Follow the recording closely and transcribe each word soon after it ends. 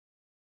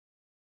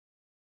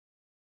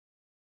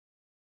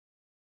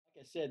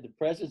I said, the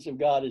presence of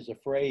God is a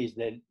phrase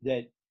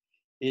that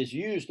is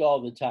used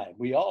all the time.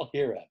 We all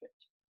hear of it.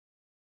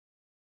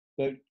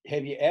 But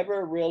have you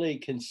ever really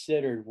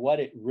considered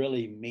what it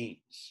really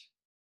means?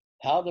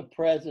 How the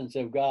presence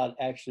of God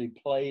actually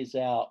plays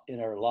out in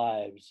our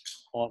lives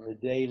on a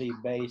daily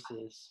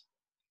basis,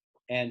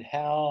 and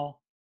how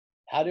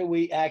do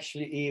we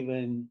actually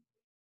even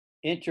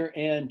enter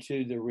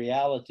into the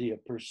reality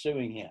of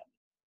pursuing him?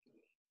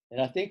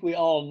 And I think we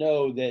all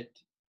know that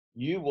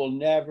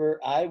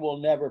I will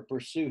never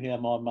pursue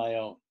him on my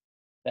own.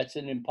 That's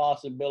an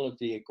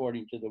impossibility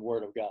according to the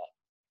word of God.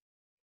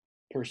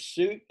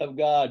 Pursuit of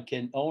God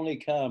can only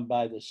come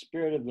by the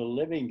Spirit of the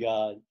living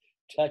God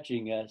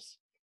touching us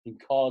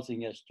and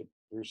causing us to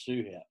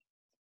pursue him.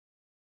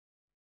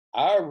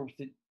 Our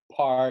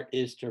part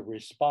is to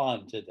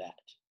respond to that.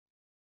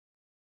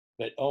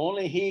 But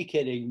only he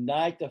can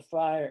ignite the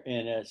fire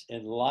in us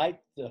and light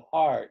the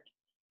heart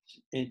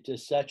into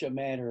such a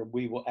manner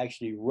we will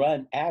actually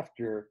run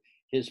after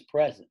his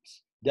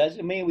presence.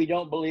 Doesn't mean we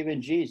don't believe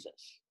in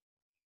Jesus,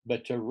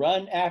 but to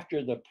run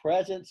after the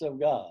presence of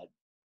God,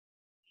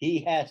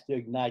 he has to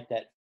ignite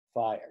that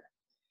fire.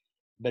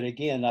 But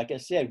again, like I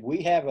said,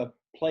 we have a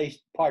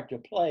part to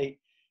play,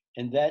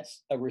 and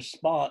that's a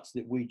response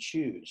that we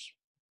choose.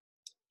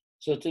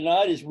 So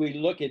tonight, as we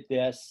look at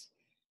this,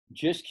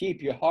 just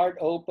keep your heart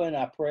open.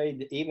 I pray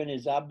that even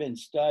as I've been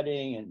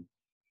studying and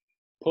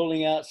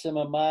pulling out some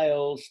of my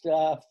old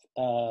stuff,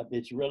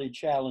 it's really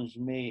challenged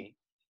me.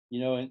 You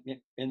know,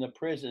 in the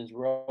prisons,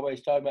 we're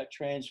always talking about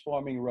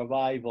transforming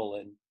revival,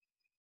 and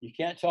you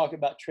can't talk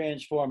about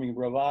transforming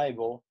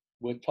revival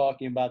with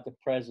talking about the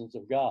presence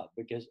of God,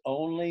 because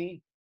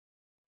only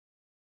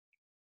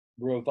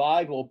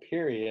revival,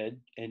 period,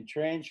 and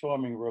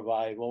transforming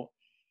revival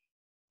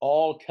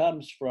all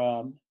comes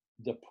from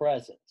the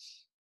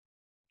presence,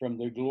 from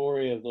the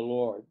glory of the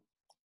Lord.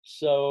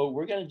 So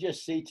we're going to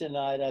just see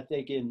tonight, I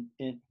think,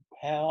 in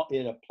how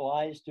it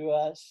applies to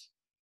us,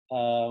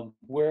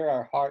 where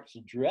our hearts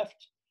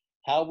drift,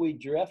 how we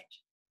drift,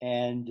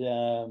 and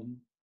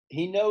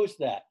he knows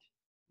that,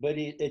 but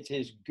it's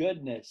his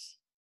goodness,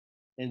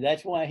 and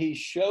that's why he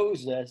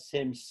shows us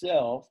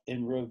himself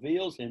and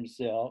reveals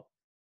himself,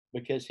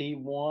 because he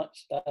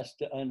wants us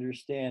to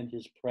understand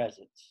his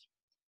presence.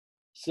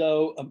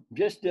 So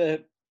just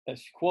a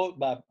quote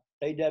by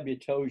A.W.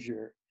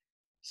 Tozier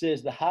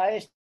says, the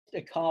highest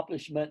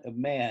accomplishment of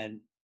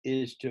man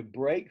is to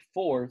break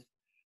forth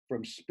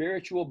from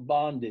spiritual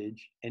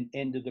bondage and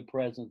into the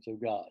presence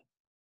of God.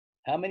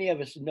 How many of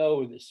us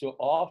know that so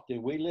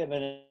often we live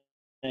in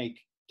a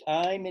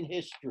time in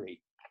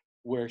history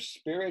where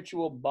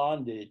spiritual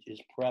bondage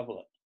is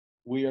prevalent?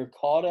 We are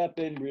caught up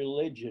in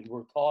religion.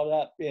 We're caught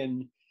up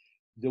in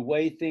the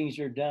way things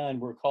are done.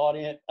 We're caught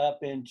up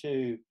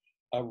into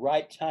a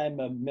right time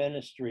of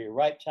ministry, a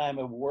right time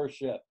of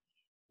worship,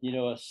 you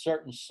know, a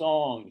certain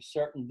song,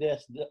 certain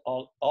this,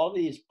 all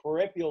these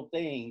peripheral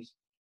things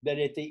that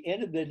at the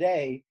end of the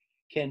day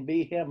can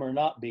be him or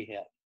not be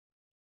him.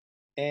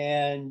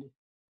 And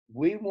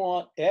we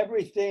want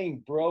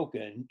everything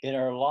broken in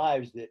our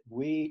lives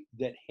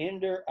that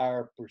hinder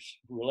our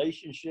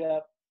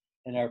relationship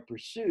and our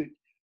pursuit.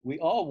 We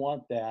all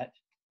want that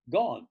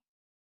gone.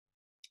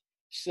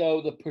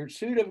 So the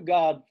pursuit of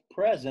God's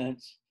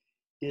presence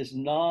is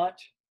not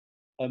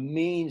a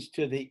means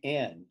to the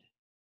end.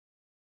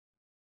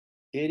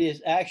 It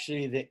is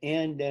actually the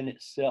end in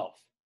itself.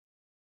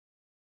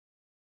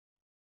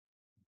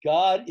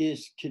 God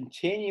is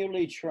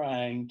continually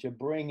trying to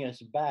bring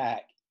us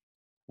back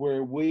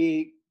where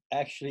we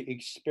actually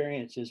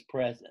experience his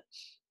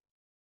presence.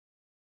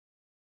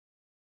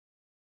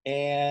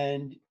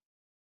 And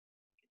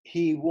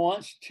he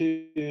wants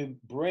to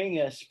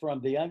bring us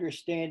from the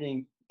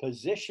understanding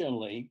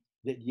positionally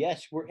that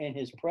yes, we're in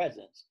his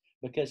presence,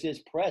 because his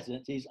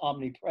presence, he's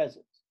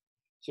omnipresent.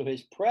 So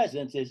his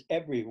presence is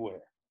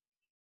everywhere.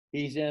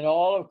 He's in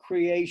all of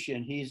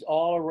creation. He's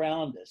all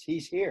around us.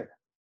 He's here,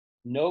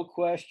 no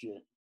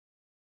question.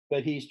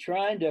 But he's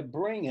trying to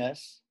bring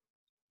us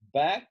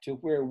back to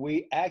where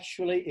we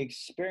actually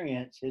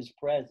experience his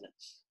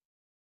presence.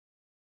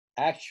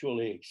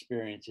 Actually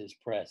experience his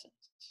presence.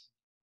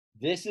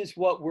 This is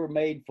what we're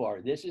made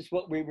for. This is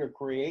what we were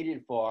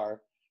created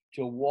for,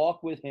 to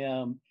walk with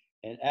him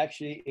and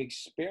actually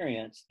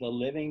experience the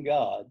living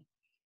God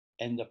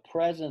and the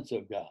presence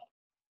of God.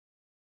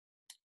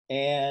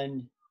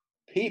 And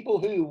people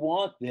who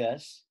want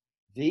this,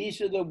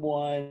 these are the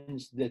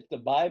ones that the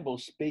Bible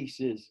speaks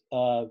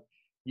of.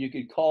 You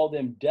could call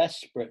them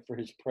desperate for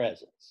his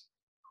presence,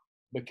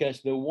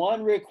 because the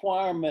one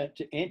requirement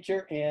to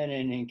enter in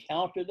and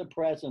encounter the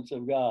presence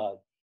of God,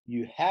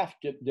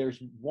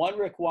 there's one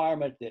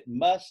requirement that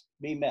must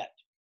be met.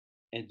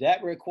 And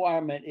that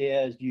requirement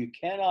is you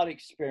cannot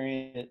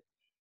experience it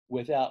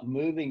without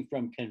moving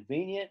from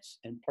convenience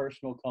and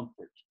personal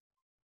comfort.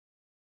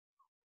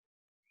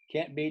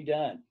 Can't be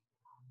done.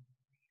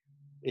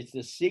 It's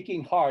the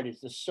seeking heart.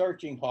 It's the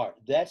searching heart.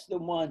 That's the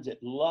ones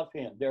that love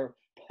him. They're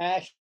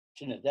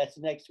passionate. That's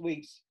next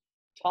week's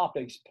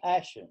topic's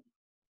passion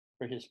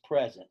for his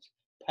presence.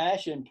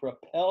 Passion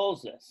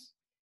propels us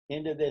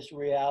into this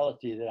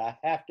reality that I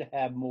have to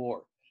have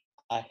more.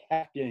 I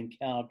have to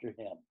encounter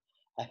him.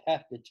 I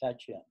have to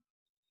touch him.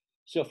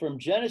 So from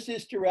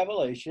Genesis to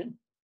Revelation,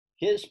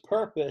 his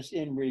purpose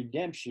in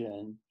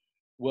redemption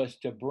was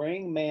to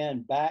bring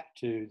man back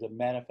to the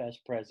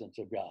manifest presence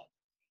of God.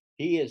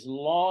 He is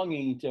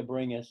longing to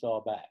bring us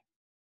all back.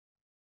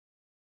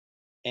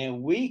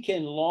 And we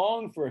can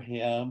long for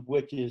him,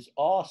 which is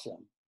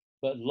awesome.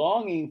 But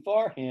longing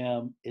for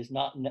him is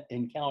not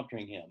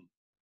encountering him.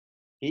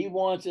 He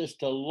wants us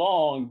to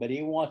long, but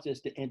he wants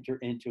us to enter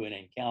into an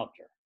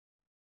encounter.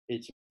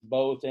 It's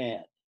both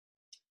and.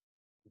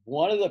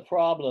 One of the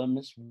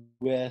problems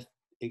with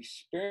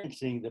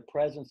experiencing the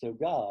presence of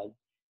God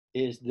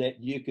is that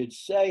you could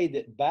say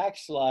that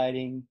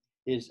backsliding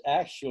is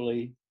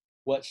actually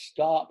what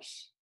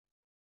stops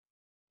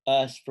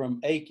us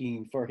from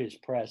aching for his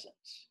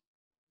presence.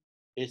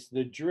 It's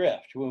the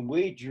drift. When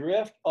we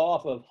drift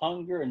off of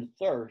hunger and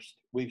thirst,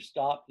 we've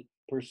stopped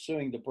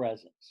pursuing the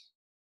presence.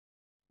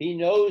 He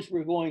knows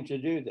we're going to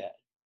do that,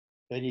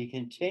 but he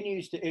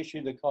continues to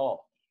issue the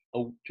call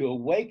to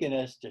awaken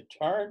us to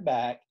turn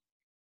back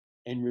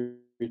and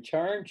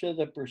return to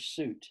the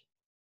pursuit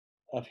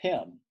of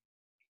him.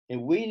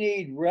 And we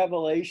need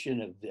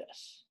revelation of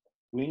this.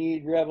 We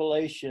need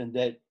revelation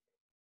that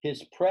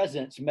his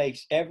presence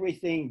makes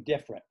everything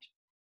different.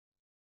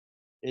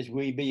 As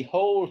we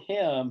behold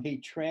him, he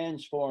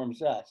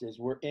transforms us as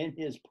we're in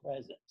his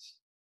presence.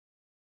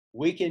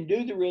 We can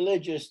do the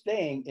religious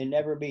thing and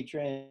never be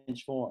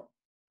transformed.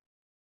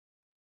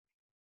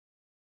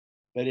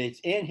 But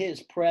it's in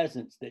his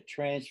presence that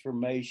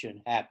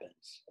transformation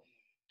happens.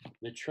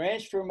 The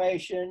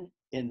transformation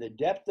in the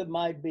depth of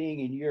my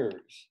being and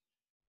yours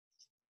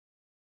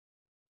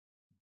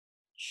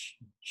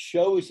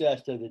shows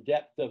us to the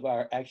depth of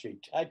our actually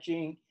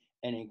touching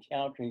and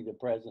encountering the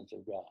presence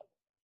of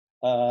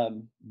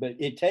God. But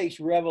it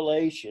takes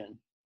revelation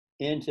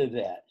into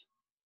that.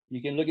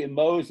 You can look at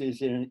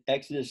Moses in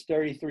Exodus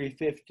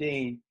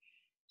 33:15,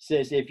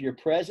 says, if your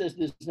presence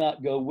does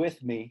not go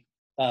with me,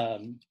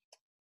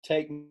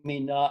 take me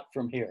not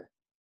from here.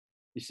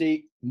 You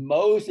see,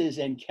 Moses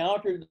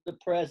encountered the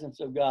presence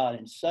of God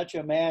in such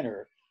a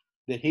manner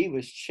that he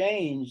was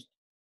changed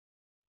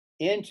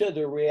into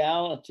the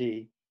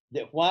reality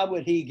that why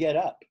would he get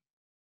up?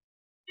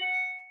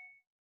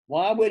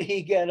 Why would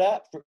he get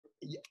up?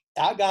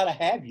 I got to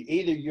have you.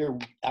 Either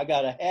I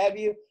got to have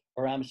you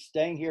or I'm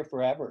staying here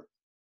forever.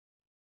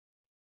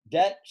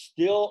 That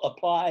still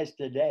applies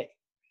today.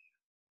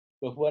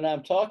 But when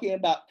I'm talking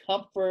about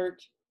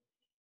comfort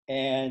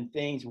and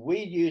things, we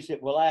use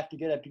it, we'll have to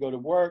get up to go to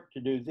work,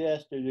 to do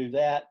this, to do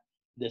that,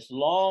 this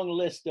long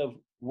list of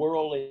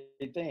worldly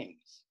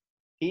things.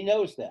 He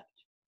knows that.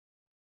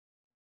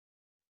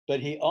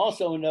 But he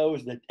also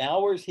knows the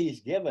hours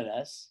he's given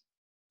us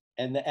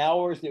and the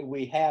hours that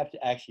we have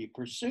to actually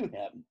pursue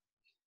him.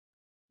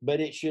 But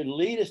it should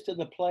lead us to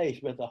the place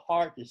with a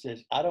heart that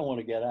says, I don't want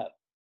to get up.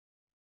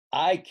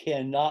 I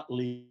cannot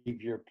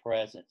leave your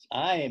presence.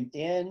 I am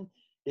in,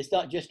 it's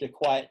not just a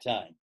quiet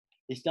time.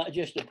 It's not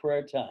just a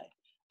prayer time.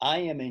 I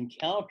am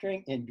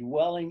encountering and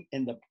dwelling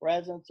in the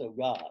presence of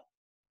God.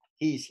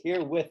 He's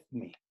here with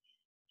me.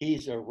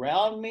 He's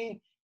around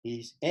me.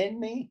 He's in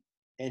me.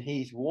 And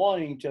he's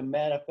wanting to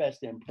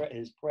manifest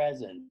his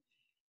presence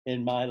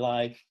in my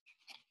life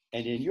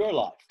and in your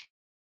life.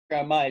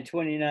 Jeremiah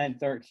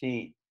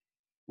 29:13.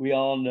 We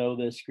all know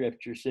this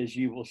scripture says,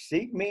 you will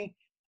seek me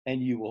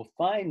and you will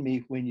find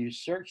me when you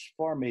search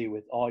for me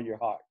with all your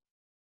heart.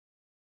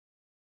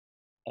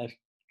 A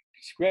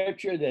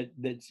scripture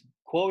that's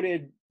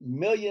quoted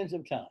millions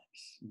of times.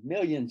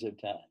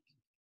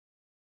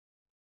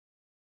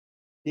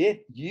 If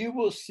you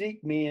will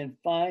seek me and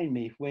find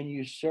me when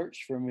you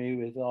search for me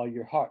with all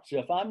your heart. So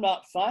if I'm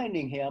not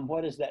finding him,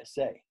 what does that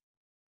say?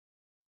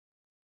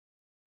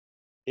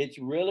 It's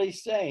really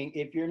saying,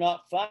 if you're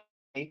not finding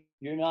me,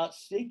 you're not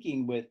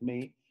seeking with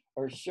me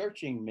or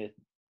searching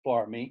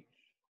for me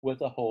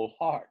with a whole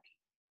heart,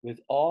 with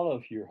all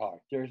of your heart.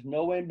 There's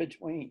no in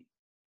between.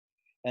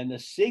 And the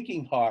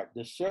seeking heart,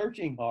 the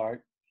searching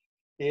heart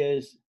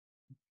is,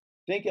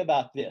 think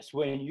about this.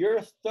 When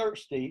you're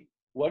thirsty,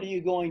 what are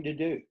you going to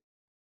do?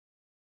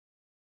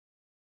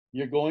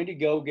 You're going to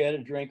go get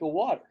a drink of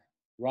water,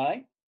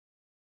 right?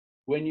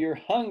 When you're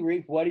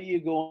hungry, what are you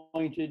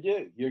going to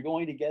do? You're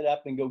going to get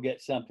up and go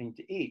get something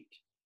to eat.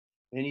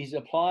 And he's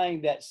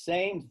applying that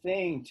same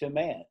thing to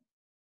man.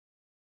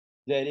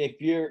 That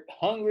if you're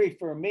hungry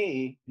for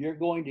me, you're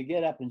going to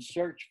get up and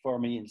search for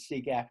me and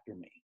seek after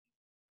me.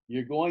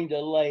 You're going to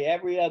lay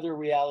every other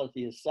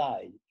reality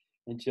aside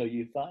until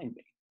you find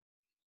me.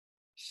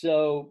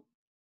 So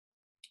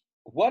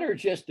what are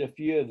just a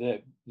few of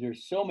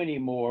there's so many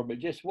more, but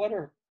just what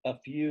are a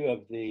few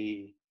of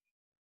the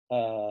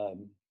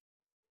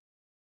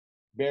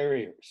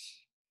barriers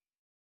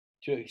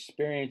to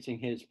experiencing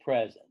his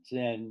presence?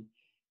 And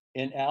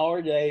in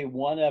our day,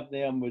 one of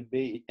them would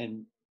be,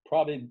 and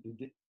probably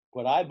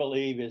what I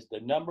believe is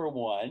the number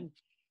one,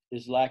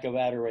 is lack of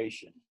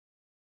adoration.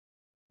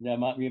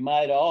 Now, we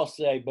might all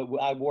say, but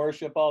I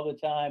worship all the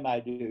time. I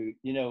do,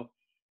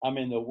 I'm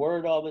in the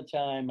Word all the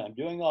time. I'm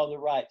doing all the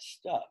right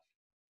stuff.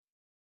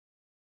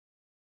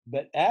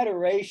 But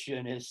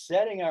adoration is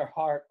setting our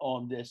heart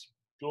on this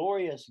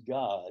glorious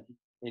God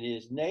in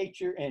his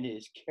nature and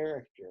his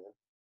character,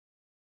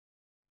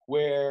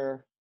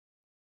 where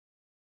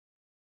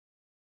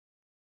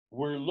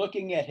we're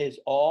looking at his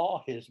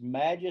awe, his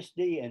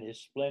majesty, and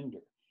his splendor.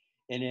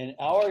 And in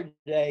our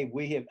day,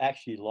 we have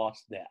actually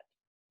lost that.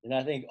 And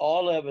I think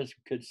all of us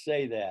could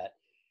say that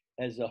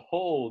as a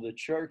whole, the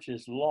church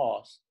has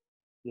lost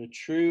the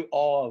true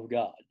awe of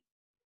God,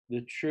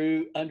 the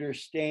true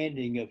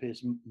understanding of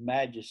his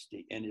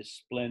majesty and his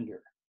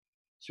splendor.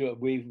 So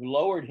we've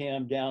lowered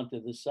him down to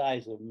the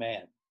size of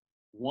man.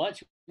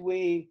 Once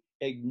we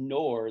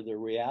ignore the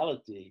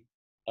reality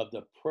of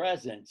the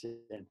presence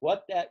and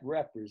what that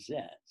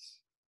represents,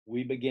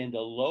 we begin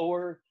to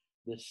lower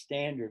the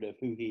standard of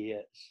who he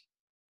is.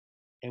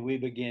 And we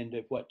begin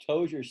to, what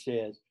Tozer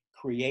says,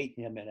 create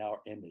him in our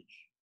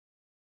image.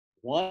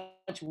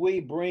 Once we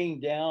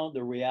bring down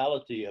the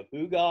reality of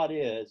who God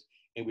is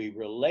and we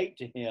relate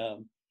to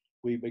him,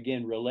 we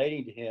begin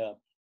relating to him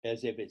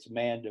as if it's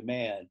man to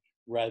man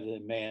rather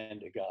than man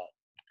to God.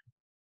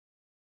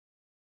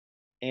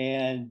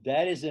 And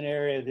that is an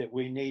area that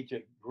we need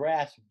to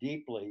grasp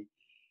deeply,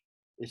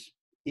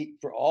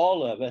 for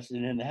all of us,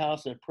 and in the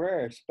house of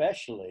prayer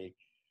especially,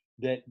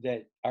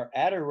 that our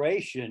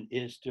adoration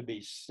is to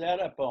be set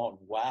upon,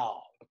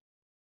 wow,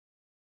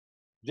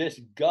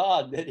 this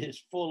God that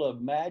is full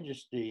of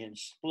majesty and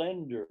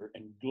splendor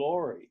and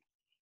glory,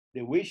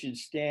 that we should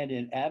stand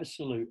in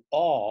absolute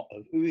awe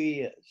of who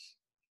he is,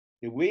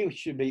 that we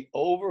should be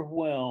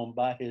overwhelmed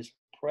by his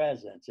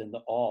presence and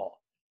the awe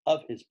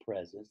of his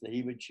presence, that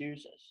he would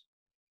choose us.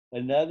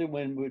 Another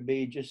one would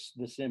be just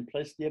the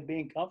simplicity of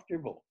being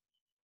comfortable.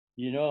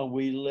 You know,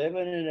 we live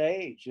in an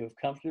age of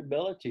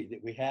comfortability,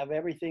 that we have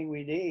everything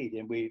we need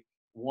and we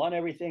want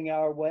everything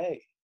our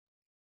way.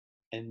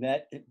 And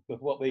that,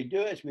 but what we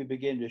do is we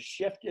begin to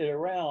shift it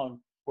around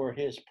where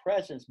his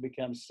presence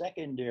becomes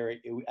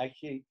secondary. It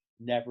actually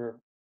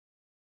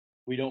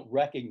we don't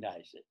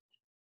recognize it.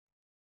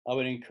 I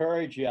would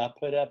encourage you, I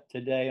put up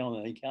today on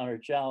the Encounter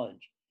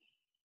Challenge,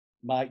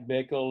 Mike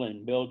Bickle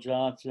and Bill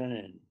Johnson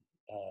and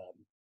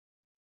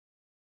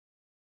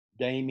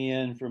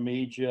Damien from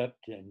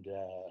Egypt and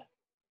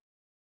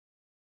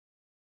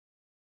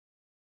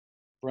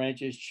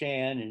Francis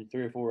Chan and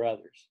 3 or 4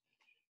 others.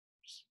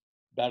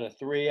 About a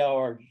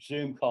 3-hour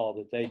Zoom call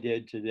that they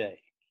did today.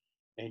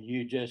 And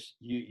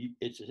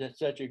it's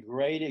such a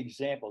great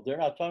example. They're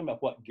not talking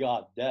about what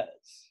God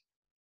does.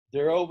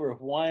 They're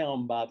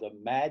overwhelmed by the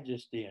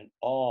majesty and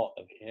awe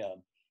of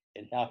him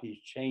and how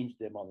he's changed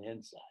them on the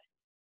inside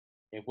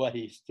and what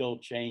he's still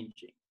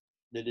changing.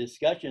 The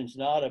discussion's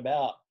not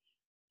about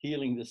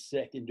healing the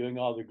sick and doing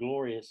all the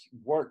glorious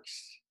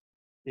works.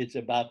 It's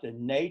about the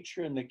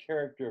nature and the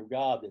character of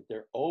God, that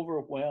they're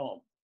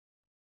overwhelmed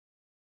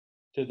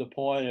to the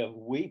point of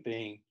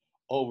weeping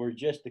over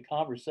just the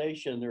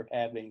conversation they're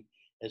having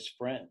as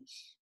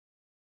friends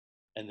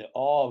and the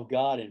awe of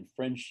God in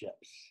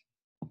friendships.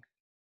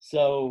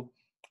 So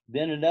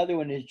then another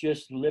one is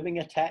just living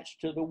attached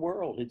to the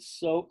world. It's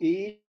so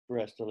easy for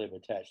us to live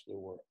attached to the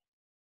world.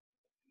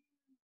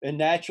 And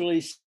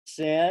naturally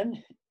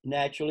sin,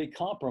 naturally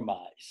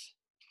compromise.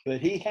 But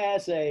he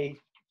has the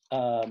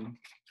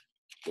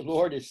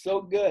Lord is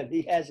so good,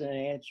 he has an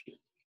answer.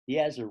 He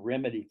has a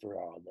remedy for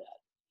all that.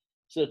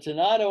 So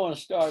tonight I want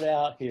to start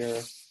out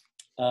here,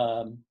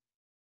 Psalm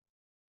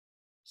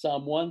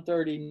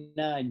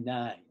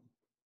 139:9.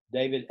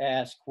 David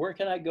asked, where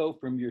can I go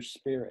from your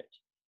spirit?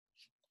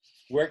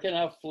 Where can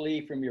I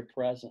flee from your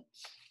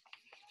presence?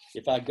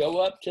 If I go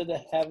up to the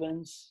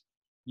heavens,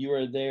 you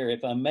are there.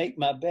 If I make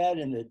my bed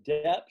in the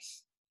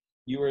depths,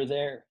 you are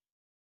there.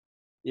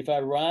 If I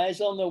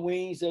rise on the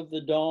wings of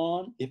the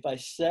dawn, if I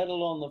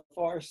settle on the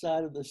far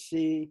side of the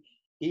sea,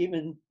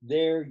 even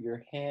there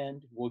your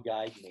hand will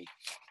guide me.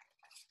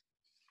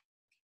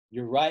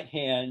 Your right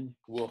hand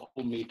will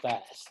hold me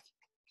fast.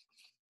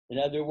 In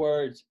other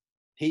words,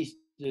 he's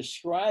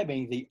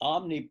describing the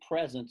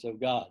omnipresence of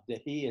God,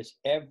 that he is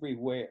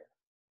everywhere.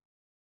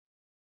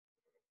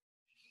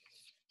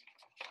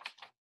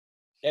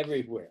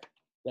 Everywhere.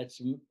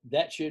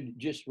 That should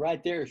just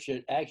right there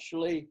should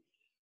actually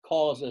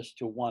cause us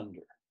to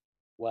wonder.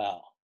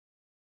 Wow.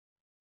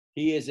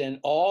 He is in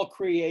all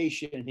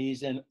creation.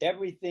 He's in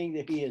everything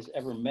that he has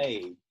ever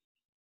made.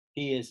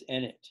 He is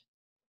in it.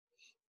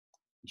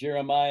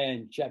 Jeremiah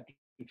in chapter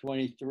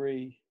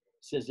 23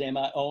 says, am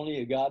I only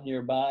a God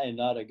nearby and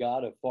not a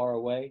God of far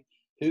away?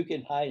 Who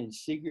can hide in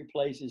secret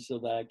places so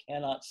that I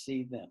cannot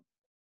see them?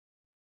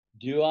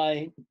 Do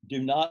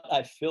not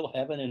I fill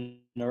heaven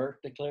and earth,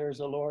 declares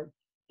the Lord?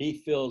 He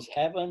fills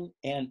heaven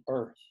and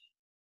earth.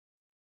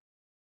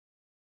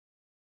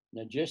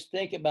 Now just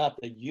think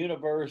about the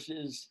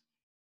universes,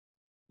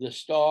 the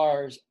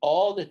stars,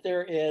 all that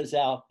there is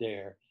out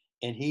there,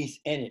 and he's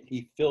in it.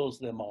 He fills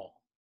them all.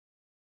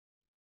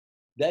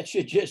 That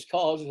should just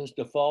cause us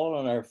to fall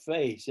on our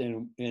face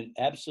and in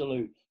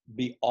absolute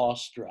be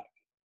awestruck.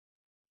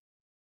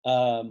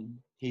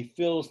 He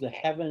fills the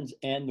heavens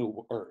and the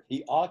earth.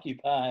 He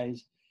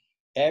occupies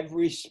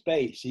every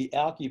space. He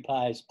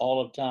occupies all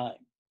of time.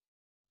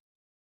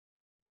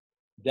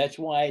 That's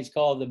why he's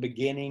called the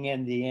beginning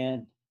and the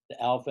end,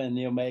 the Alpha and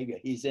the Omega.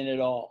 He's in it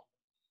all.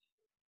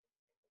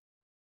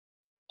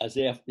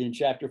 Isaiah in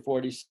chapter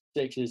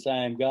 46 says,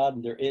 I am God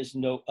and there is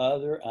no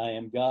other. I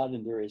am God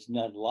and there is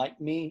none like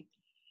me.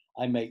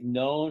 I make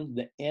known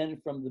the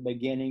end from the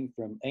beginning,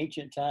 from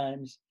ancient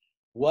times,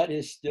 what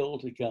is still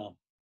to come.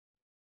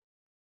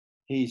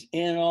 He's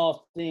in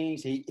all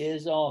things. He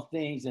is all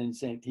things. And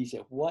he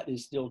said, what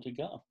is still to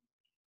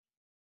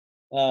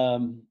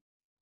come?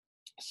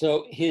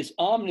 So his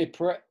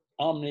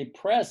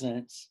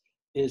omnipresence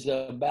is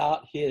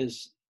about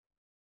his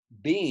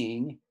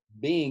being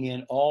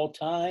in all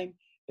time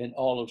and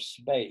all of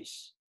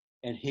space.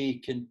 And he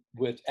can,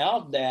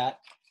 without that,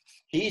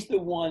 he's the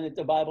one that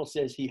the Bible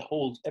says he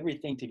holds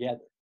everything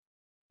together.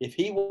 If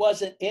he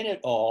wasn't in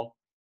it all,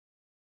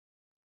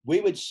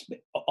 we would,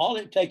 all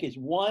it take is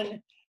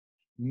 1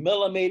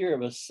 millimeter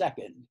of a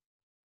second.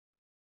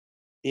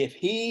 If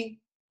he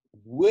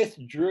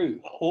withdrew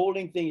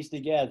holding things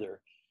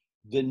together,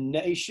 the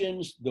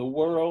nations, the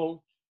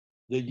world,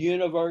 the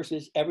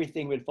universes,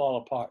 everything would fall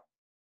apart.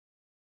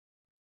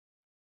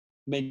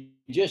 I mean,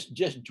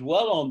 just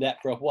dwell on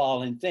that for a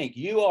while and think.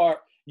 You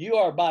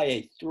are by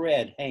a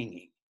thread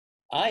hanging.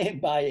 I am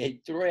by a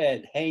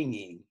thread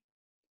hanging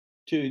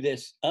to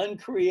this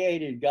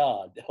uncreated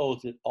God that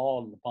holds it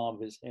all in the palm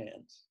of his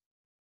hands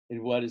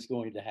and what is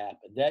going to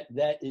happen.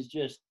 That is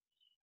just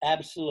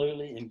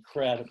absolutely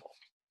incredible.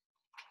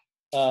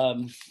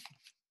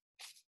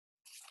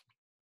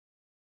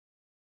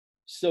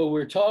 So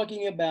we're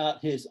talking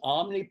about his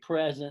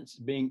omnipresence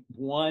being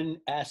one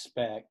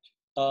aspect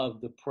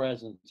of the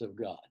presence of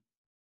God.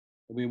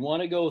 We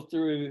want to go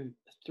through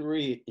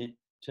 3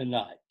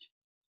 tonight.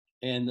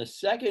 And the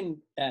second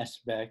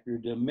aspect or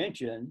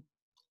dimension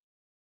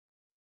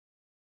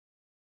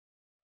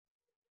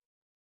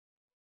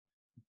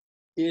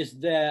is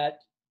that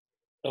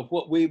of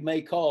what we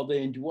may call the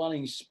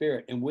indwelling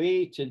spirit. And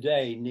we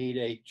today need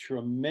a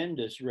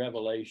tremendous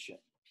revelation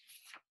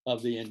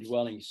of the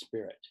indwelling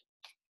spirit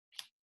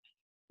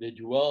that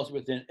dwells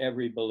within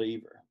every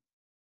believer.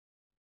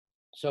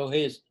 So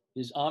his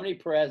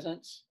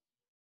omnipresence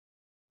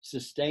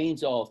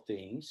sustains all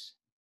things.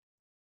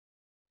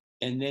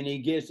 And then he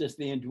gives us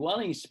the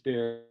indwelling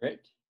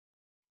spirit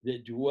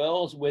that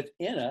dwells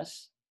within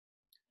us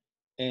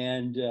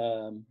and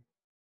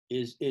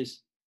is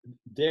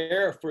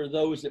there for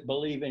those that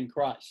believe in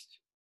Christ.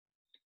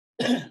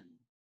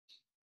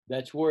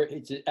 That's where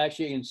it's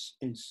actually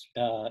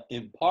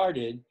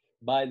imparted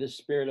by the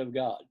Spirit of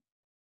God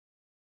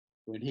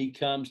when he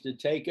comes to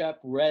take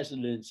up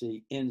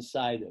residency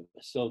inside of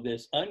us. So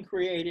this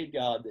uncreated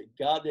God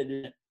that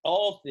in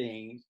all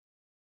things,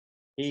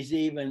 he's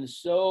even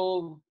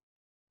so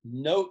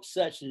note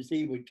such as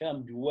he would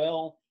come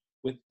dwell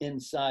with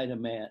inside a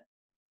man.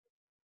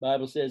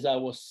 Bible says, I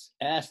will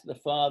ask the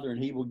Father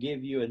and he will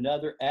give you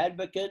another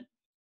advocate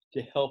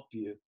to help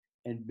you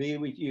and be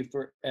with you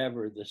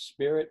forever, the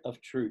Spirit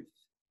of truth.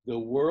 The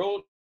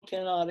world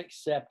cannot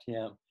accept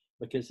him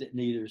because it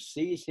neither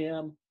sees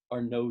him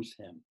or knows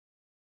him.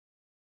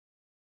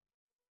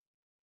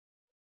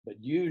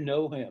 But you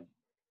know him,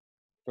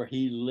 for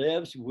he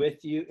lives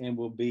with you and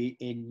will be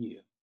in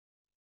you.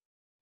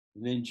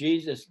 And then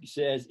Jesus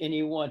says,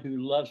 anyone who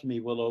loves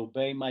me will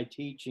obey my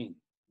teaching.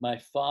 My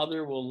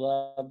Father will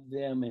love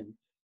them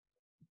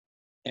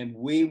and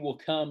we will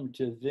come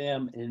to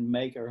them and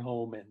make our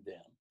home in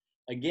them.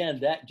 Again,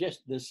 that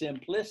just the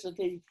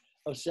simplicity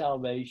of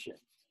salvation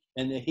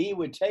and that he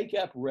would take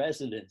up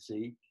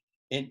residency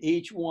in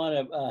each one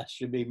of us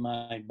should be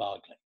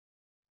mind-boggling.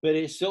 But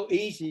it's so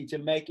easy to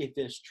make it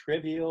this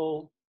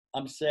trivial,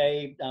 I'm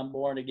saved, I'm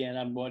born again,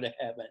 I'm going to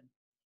heaven.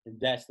 And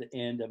that's the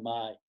end of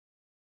my,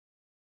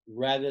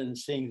 rather than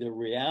seeing the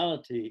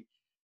reality,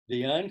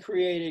 the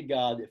uncreated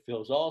God that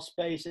fills all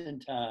space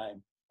and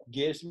time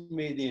gives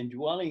me the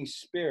indwelling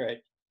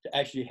spirit to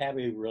actually have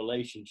a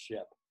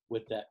relationship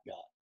with that God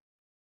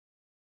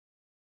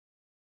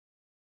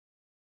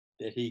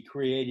that he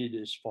created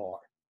us for.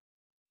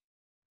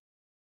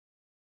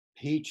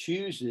 He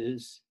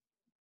chooses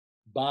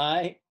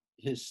by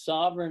his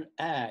sovereign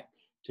act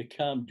to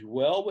come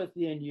dwell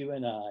within you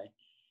and I,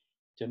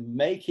 to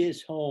make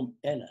his home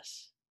in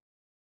us.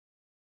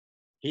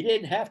 He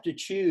didn't have to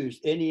choose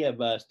any of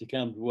us to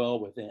come dwell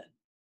within,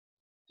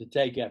 to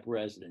take up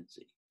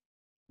residency.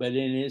 But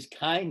in his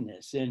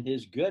kindness, in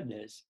his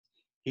goodness,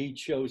 he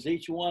chose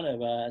each one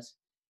of us.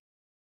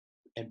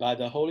 And by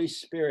the Holy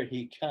Spirit,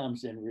 he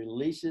comes and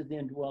releases the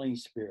indwelling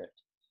spirit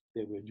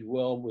that would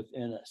dwell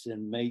within us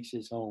and makes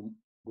his home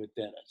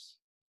within us.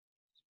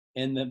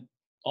 And the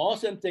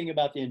awesome thing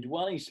about the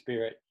indwelling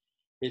spirit,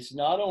 it's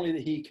not only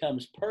that he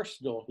comes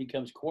personal, he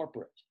comes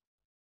corporate.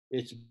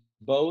 It's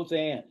both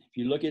and. If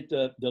you look at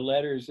the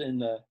letters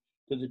to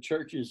the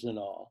churches and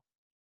all,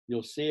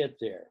 you'll see it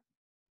there.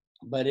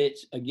 But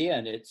it's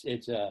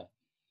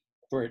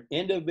for an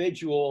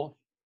individual,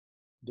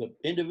 the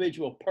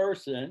individual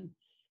person,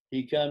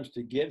 He comes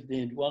to give the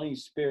indwelling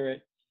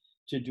spirit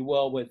to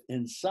dwell with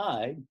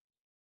inside,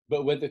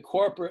 but with the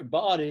corporate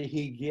body,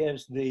 he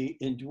gives the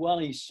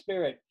indwelling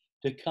spirit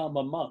to come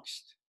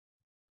amongst.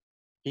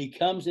 He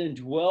comes and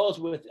dwells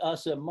with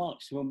us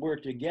amongst. When we're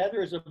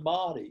together as a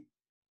body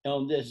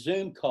on this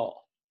Zoom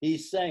call,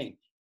 he's saying,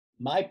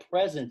 my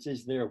presence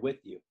is there with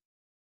you.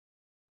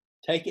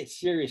 Take it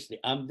seriously.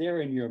 I'm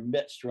there in your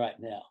midst right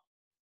now.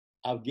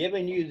 I've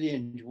given you the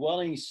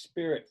indwelling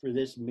spirit for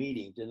this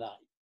meeting tonight.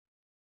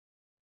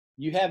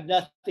 You have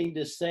nothing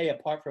to say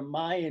apart from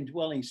my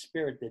indwelling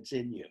spirit that's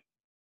in you.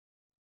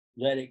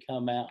 Let it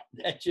come out.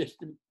 That's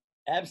just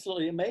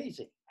absolutely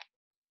amazing.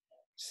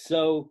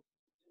 So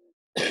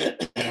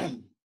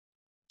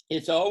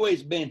it's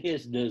always been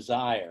his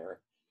desire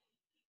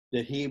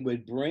that he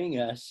would bring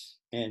us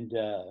and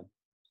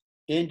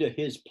into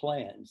his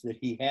plans that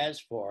he has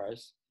for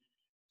us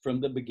from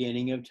the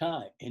beginning of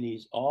time. And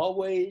he's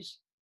always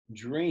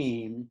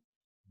dreamed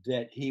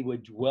that he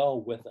would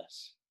dwell with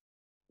us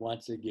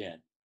once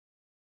again.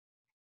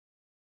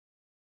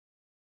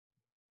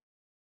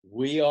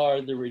 We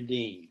are the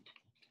redeemed.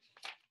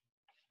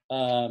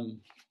 Let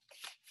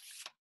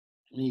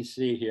me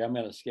see here. I'm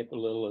going to skip a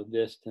little of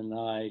this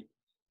tonight.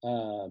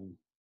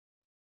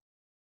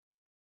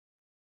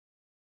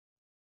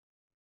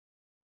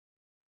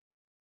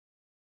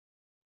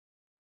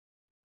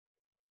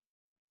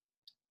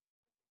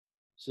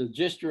 So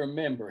just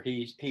remember,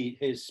 his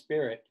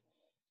spirit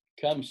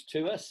comes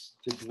to us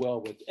to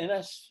dwell within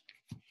us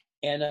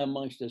and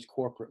amongst us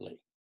corporately.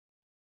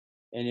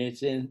 And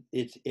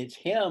it's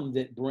him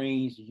that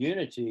brings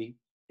unity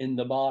in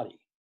the body.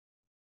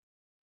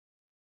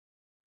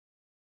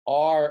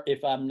 Or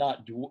if I'm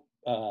not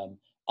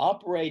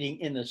operating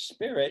in the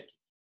spirit,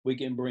 we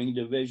can bring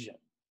division.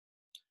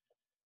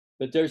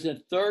 But there's a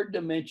third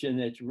dimension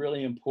that's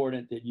really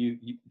important that you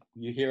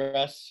hear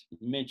us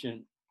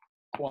mention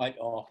quite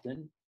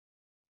often,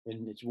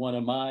 and it's one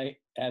of my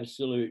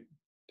absolute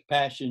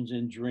passions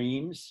and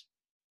dreams,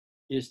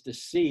 is to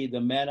see the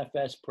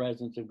manifest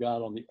presence of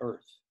God on the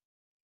earth.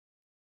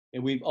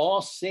 And we've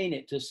all seen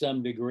it to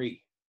some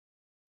degree,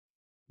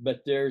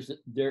 but there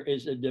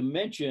is a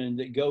dimension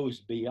that goes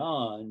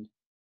beyond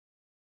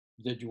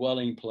the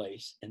dwelling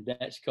place, and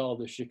that's called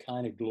the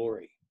Shekinah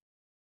glory.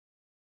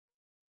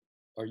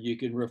 Or you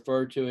can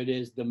refer to it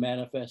as the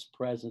manifest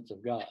presence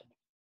of God.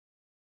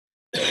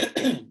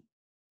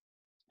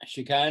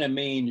 Shekinah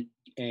mean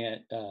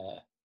and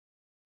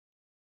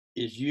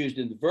is used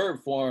in the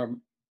verb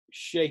form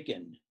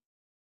shaken.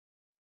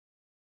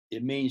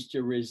 It means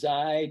to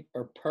reside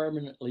or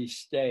permanently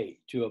stay,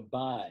 to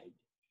abide,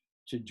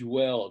 to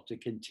dwell, to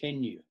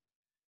continue,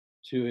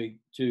 to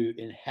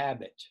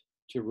inhabit,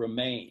 to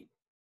remain.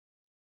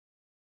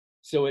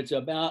 So it's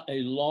about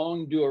a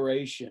long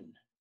duration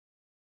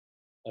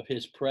of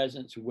his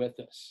presence with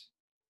us.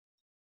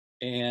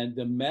 And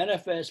the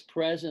manifest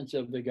presence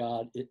of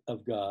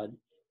God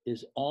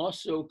is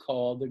also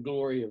called the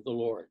glory of the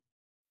Lord.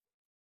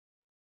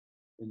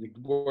 And the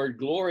word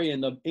glory in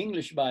the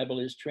English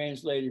Bible is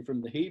translated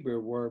from the Hebrew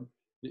word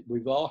that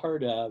we've all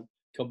heard of,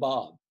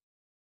 kabod,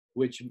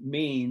 which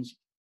means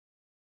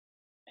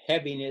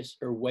heaviness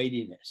or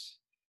weightiness.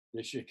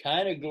 The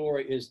Shekinah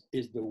glory is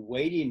the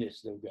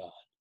weightiness of God.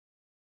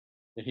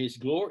 And his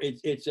glory,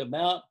 it's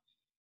about,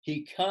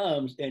 he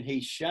comes and he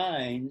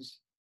shines,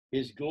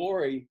 his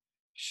glory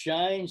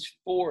shines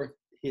forth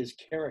his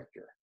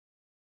character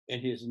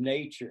and his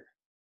nature,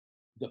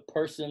 the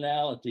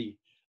personality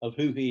of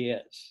who he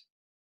is.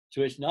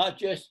 So it's not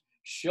just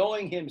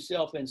showing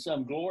himself in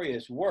some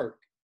glorious work.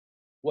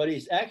 What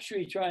he's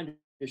actually trying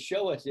to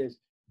show us is,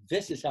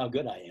 this is how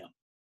good I am.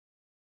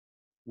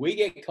 We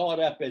get caught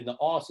up in the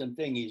awesome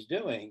thing he's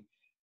doing,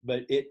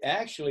 but it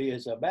actually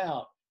is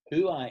about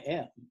who I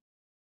am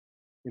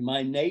in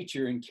my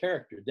nature and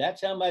character.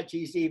 That's how much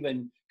he's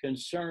even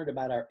concerned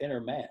about our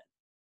inner man.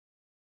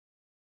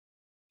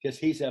 Because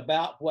he's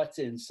about what's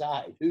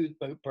inside, who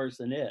the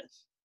person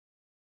is.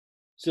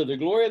 So the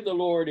glory of the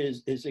Lord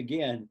is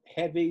again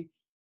heavy,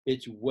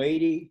 it's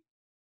weighty,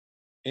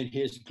 and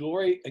his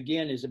glory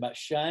again is about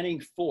shining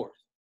forth.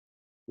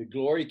 The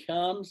glory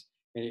comes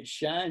and it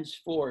shines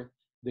forth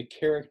the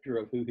character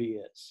of who he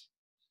is,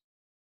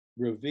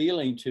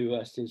 revealing to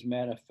us his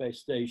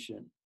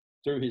manifestation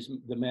through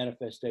the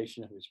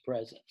manifestation of his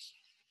presence.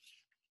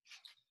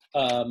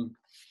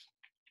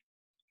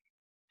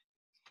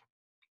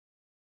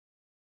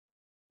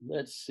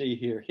 Let's see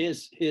here.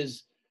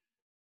 His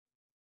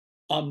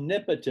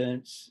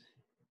omnipotence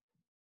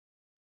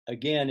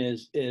again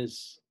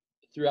is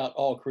throughout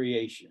all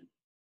creation.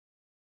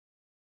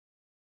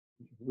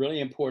 Really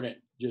important.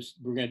 Just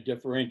we're going to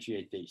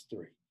differentiate these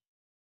three.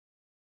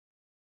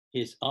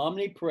 His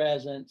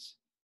omnipresence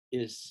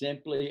is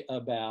simply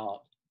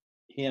about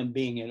him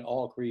being in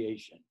all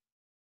creation.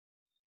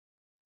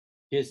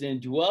 His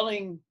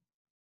indwelling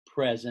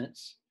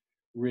presence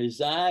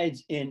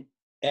resides in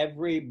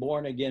every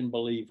born-again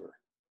believer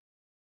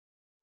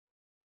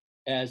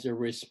as a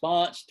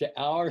response to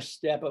our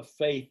step of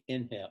faith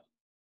in him.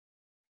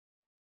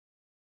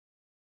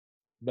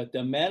 But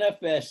the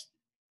manifest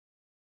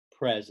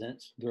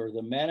presence, or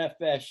the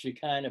manifest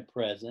Shekinah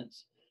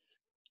presence,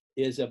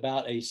 is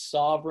about a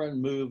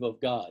sovereign move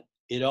of God.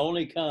 It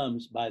only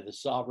comes by the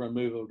sovereign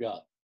move of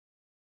God.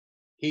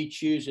 He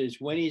chooses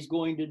when he's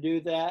going to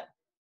do that.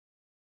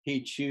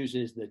 He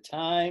chooses the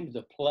time,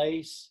 the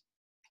place.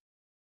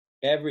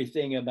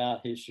 Everything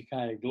about his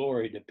Shekinah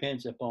glory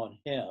depends upon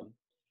him.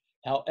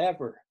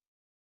 However,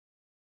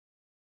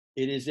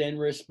 it is in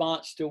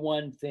response to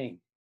one thing.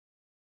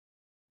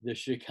 The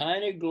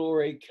Shekinah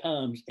glory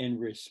comes in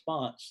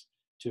response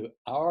to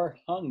our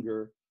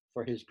hunger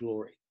for his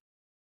glory.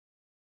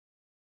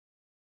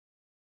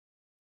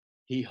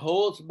 He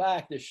holds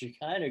back the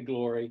Shekinah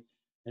glory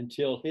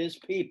until his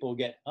people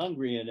get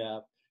hungry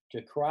enough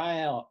to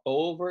cry out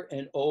over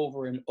and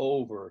over and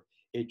over,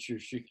 it's your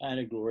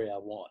Shekinah glory I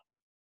want.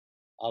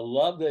 I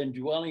love the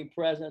indwelling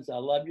presence. I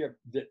love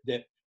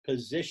that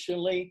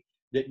positionally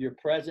that your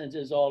presence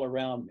is all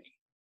around me.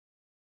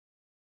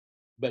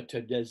 But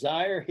to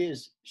desire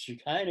his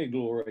Shekinah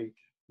glory,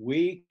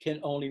 we can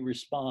only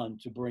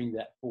respond to bring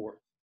that forth.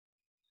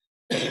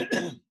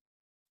 And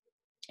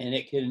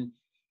it can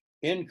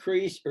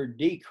increase or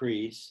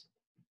decrease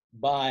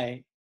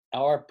by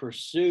our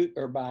pursuit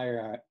or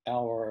by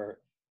our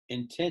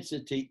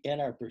intensity in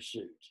our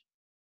pursuit.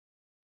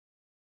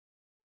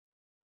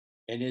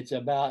 And it's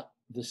about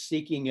the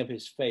seeking of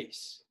his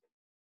face,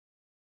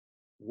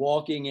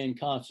 walking in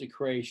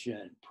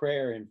consecration,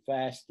 prayer and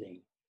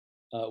fasting,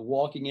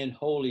 walking in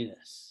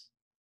holiness.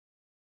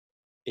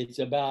 It's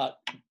about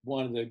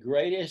one of the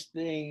greatest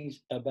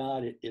things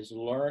about it is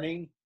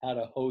learning how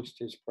to host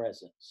his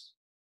presence.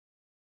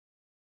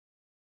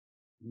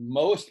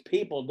 Most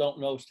people don't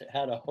know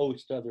how to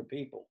host other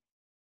people.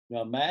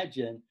 Now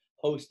imagine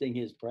hosting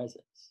his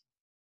presence.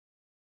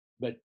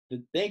 But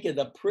to think of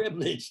the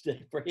privilege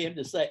for him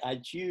to say, I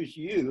choose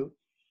you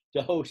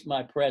to host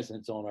my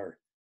presence on earth.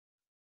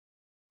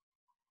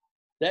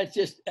 That's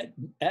just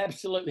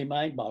absolutely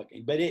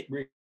mind-boggling, but it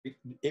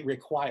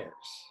requires.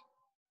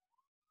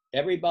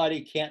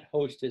 Everybody can't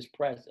host his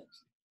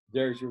presence.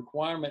 There's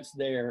requirements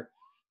there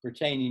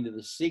pertaining to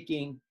the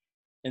seeking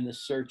and the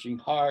searching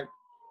heart,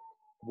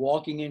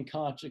 walking in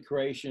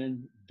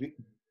consecration,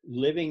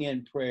 living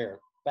in prayer,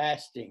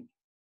 fasting,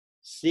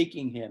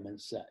 seeking him and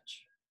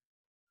such.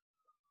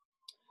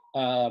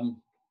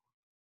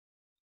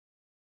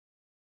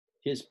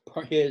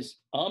 His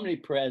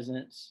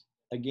omnipresence,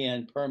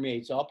 again,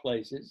 permeates all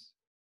places.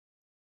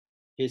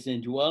 His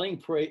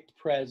indwelling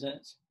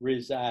presence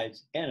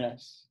resides in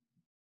us,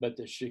 but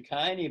the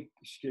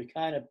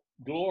Shekinah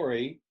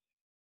glory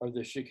or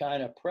the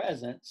Shekinah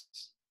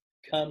presence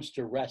comes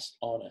to rest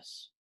on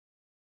us.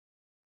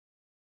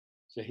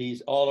 So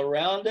he's all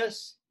around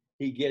us.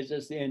 He gives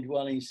us the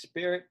indwelling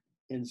spirit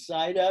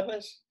inside of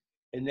us.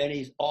 And then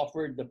he's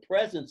offered the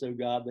presence of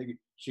God, the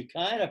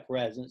Shekinah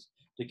presence,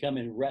 to come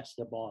and rest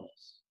upon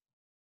us,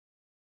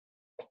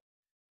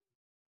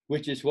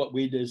 which is what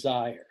we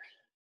desire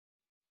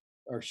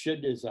or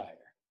should desire.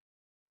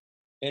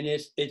 And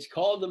it's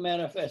called the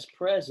manifest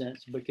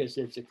presence because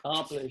it's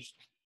accomplished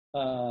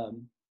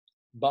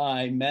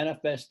by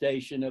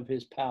manifestation of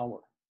his power.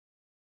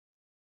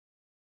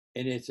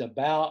 And it's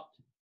about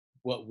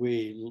what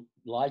we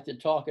like to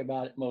talk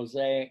about at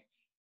Mosaic.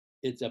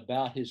 It's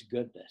about his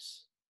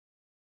goodness.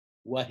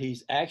 What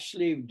he's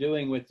actually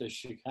doing with the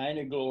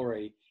Shekinah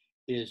glory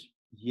is,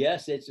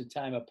 yes, it's a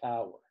time of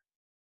power,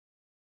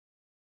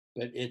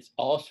 but it's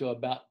also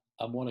about,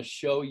 I want to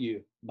show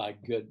you my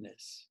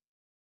goodness,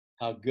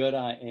 how good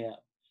I am.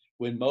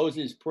 When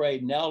Moses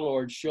prayed, now,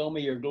 Lord, show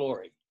me your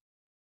glory,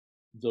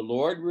 the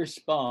Lord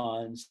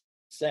responds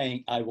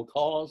saying, I will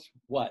cause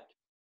what?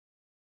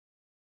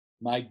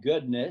 My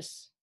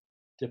goodness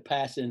to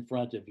pass in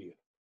front of you.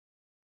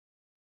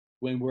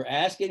 When we're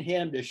asking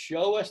him to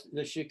show us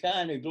the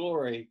Shekinah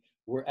glory,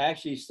 we're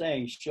actually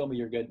saying, show me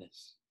your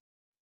goodness.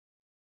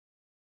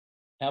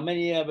 How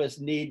many of us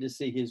need to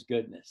see his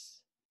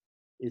goodness?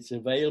 It's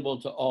available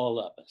to all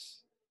of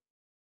us.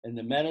 And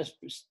the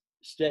manifest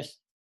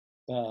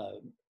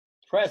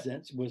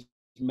presence was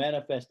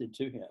manifested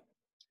to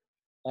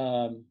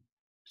him.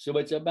 So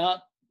it's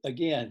about,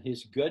 again,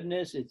 his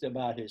goodness. It's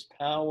about his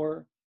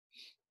power.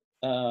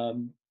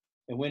 And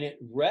when it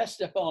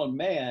rests upon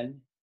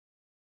man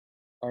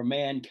or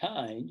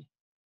mankind,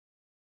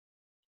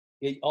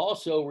 it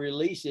also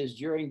releases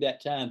during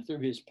that time through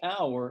his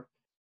power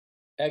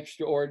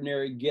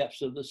extraordinary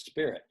gifts of the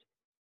Spirit.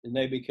 And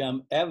they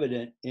become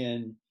evident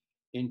in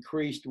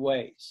increased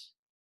ways,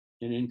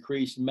 in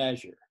increased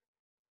measure,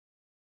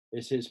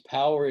 as his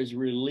power is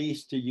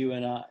released to you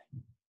and I.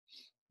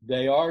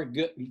 They are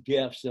good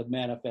gifts of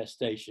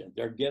manifestation.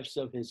 They're gifts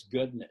of his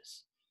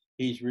goodness.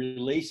 He's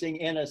releasing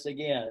in us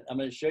again. I'm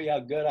going to show you how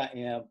good I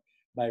am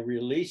by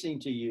releasing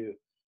to you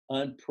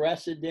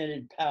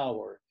unprecedented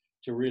power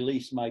to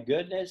release my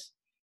goodness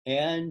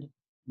and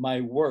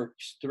my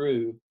works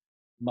through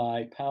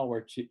my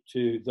power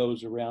to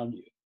those around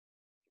you.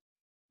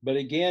 But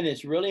again,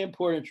 it's really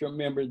important to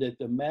remember that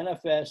the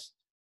manifest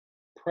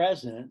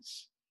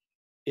presence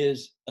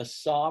is a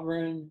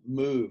sovereign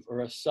move or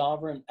a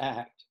sovereign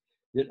act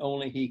that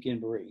only he can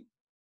bring.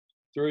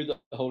 through the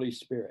Holy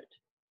Spirit.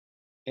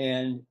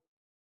 And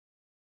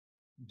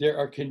there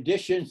are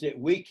conditions that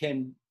we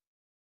can,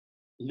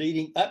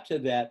 leading up to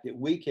that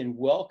we can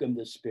welcome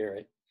the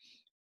Spirit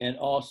and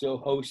also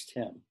host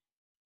him.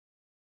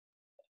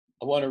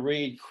 I want to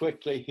read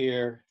quickly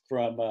here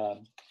from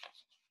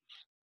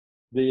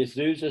the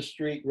Azusa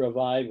Street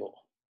Revival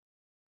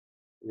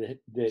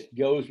that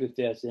goes with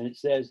this. And it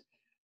says,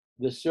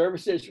 the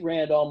services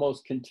ran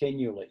almost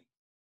continually.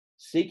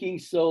 Seeking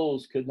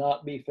souls could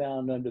not be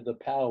found under the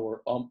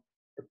power, or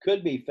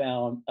could be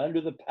found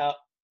under the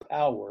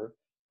power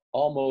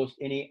almost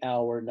any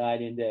hour,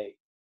 night and day.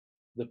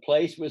 The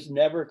place was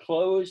never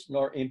closed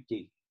nor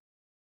empty.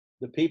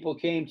 The people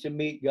came to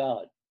meet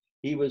God.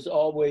 He was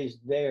always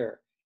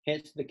there,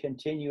 hence the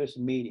continuous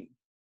meeting.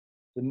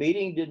 The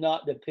meeting did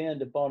not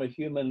depend upon a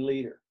human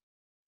leader.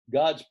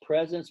 God's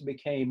presence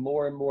became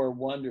more and more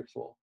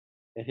wonderful,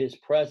 and his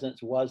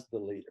presence was the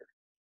leader.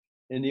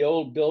 In the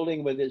old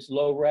building with its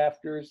low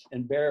rafters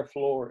and bare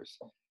floors,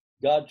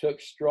 God took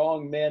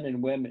strong men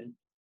and women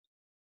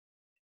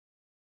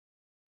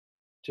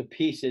to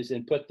pieces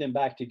and put them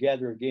back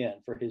together again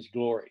for his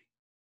glory.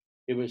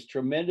 It was a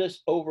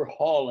tremendous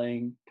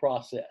overhauling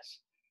process.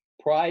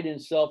 Pride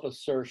and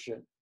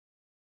self-assertion,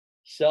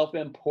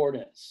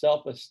 self-importance,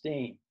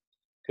 self-esteem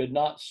could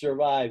not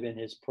survive in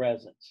his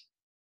presence.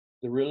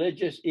 The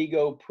religious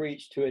ego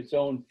preached to its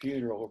own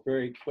funeral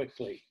very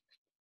quickly.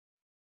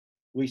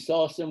 We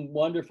saw some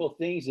wonderful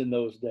things in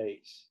those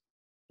days.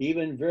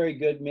 Even very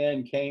good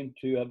men came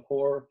to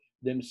abhor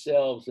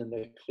themselves in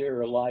the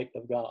clearer light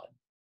of God.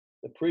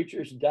 The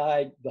preachers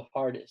died the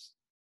hardest.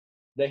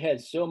 They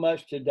had so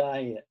much to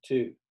die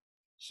to,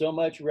 so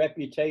much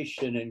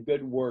reputation and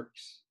good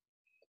works.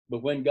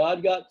 But when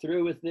God got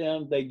through with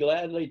them, they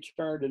gladly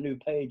turned a new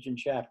page and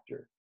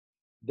chapter.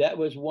 That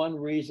was one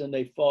reason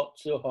they fought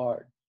so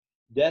hard.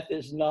 Death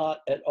is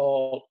not at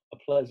all a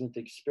pleasant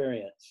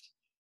experience,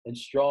 and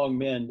strong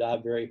men die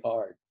very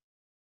hard.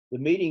 The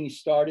meetings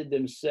started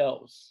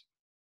themselves,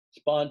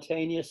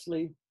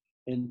 spontaneously,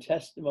 in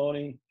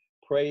testimony,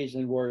 praise,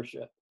 and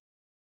worship.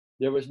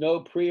 There was no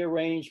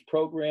prearranged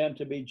program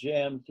to be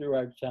jammed through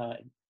our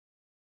time.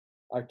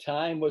 Our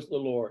time was the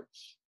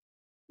Lord's.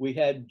 We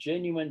had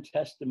genuine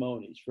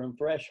testimonies from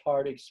fresh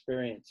heart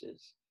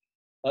experiences.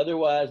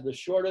 Otherwise, the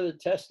shorter the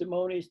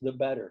testimonies, the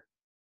better.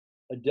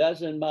 A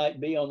dozen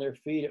might be on their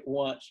feet at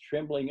once,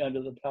 trembling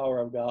under the power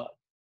of God.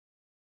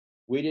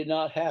 We did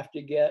not have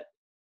to get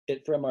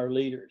it from our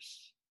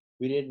leaders.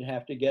 We didn't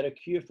have to get a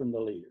cue from the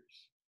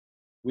leaders.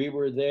 We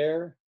were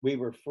there. We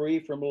were free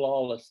from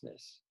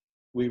lawlessness.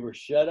 We were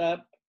shut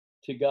up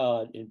to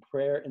God in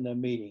prayer in the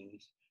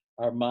meetings,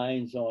 our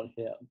minds on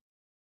him.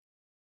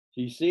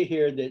 So you see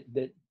here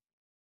that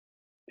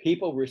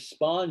people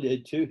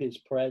responded to his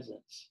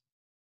presence,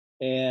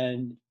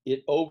 and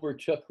it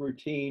overtook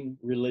routine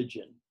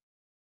religion.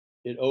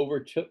 It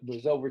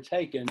was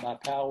overtaken by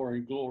power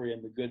and glory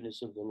and the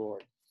goodness of the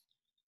Lord.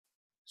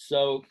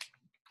 So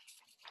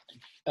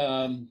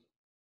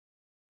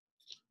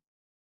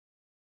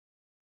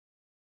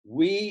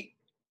we,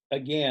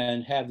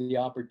 again, have the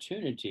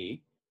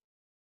opportunity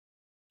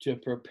to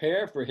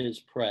prepare for his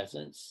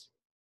presence,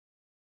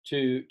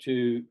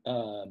 to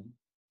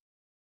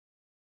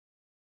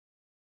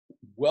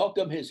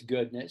welcome his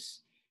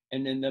goodness.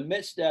 And in the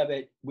midst of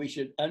it, we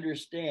should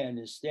understand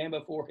and stand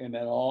before him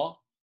in awe,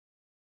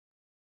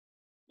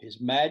 his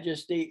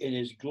majesty and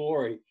his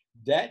glory.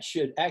 That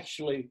should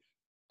actually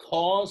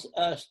cause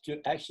us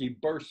to actually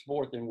burst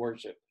forth in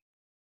worship,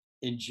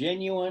 in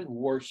genuine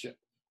worship,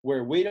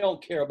 where we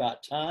don't care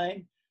about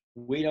time,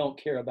 we don't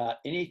care about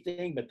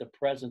anything but the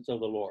presence of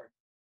the Lord.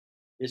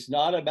 It's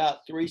not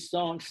about 3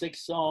 songs,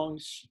 6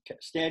 songs,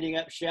 standing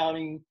up,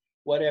 shouting,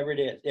 whatever it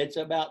is. It's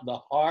about the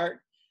heart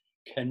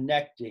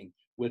connecting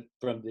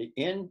from the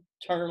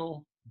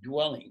internal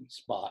dwelling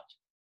spot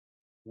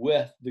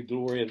with the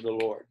glory of the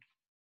Lord.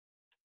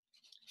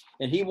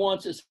 And he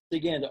wants us,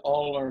 again, to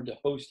all learn to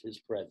host his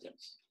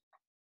presence.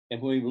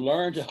 And when we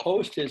learn to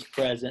host his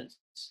presence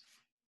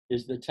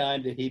is the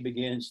time that he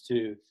begins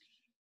to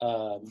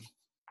come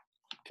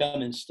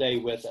and stay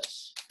with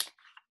us.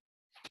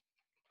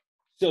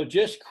 So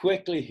just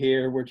quickly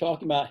here, we're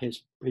talking about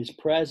his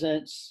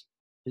presence,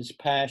 his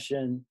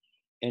passion,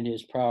 and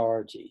his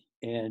priority.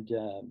 And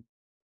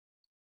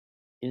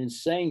in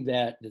saying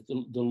that,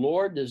 the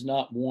Lord does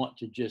not want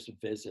to just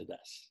visit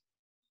us.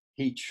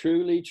 He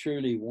truly,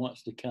 truly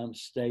wants to come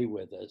stay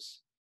with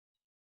us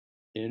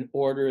in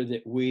order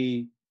that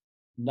we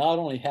not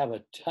only have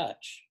a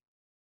touch,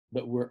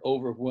 but we're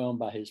overwhelmed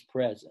by his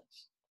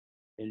presence.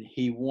 And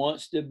he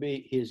wants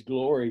his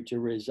glory to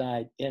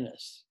reside in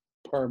us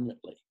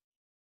permanently.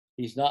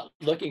 He's not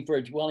looking for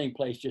a dwelling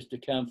place just to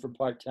come for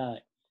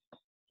part-time.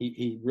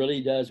 He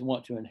really does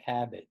want to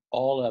inhabit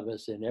all of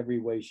us in every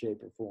way, shape,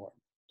 or form.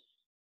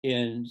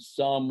 In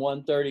Psalm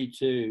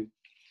 132,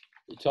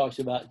 it talks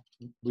about,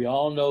 we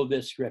all know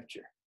this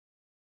scripture,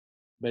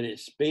 but it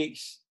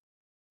speaks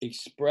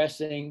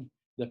expressing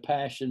the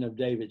passion of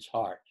David's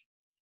heart.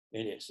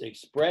 And it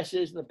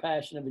expresses the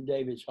passion of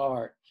David's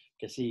heart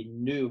because he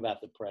knew about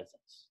the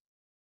presence.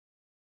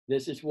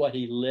 This is what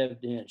he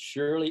lived in.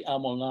 Surely I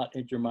will not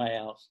enter my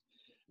house,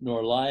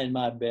 nor lie in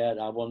my bed.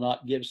 I will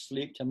not give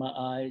sleep to my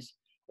eyes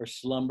or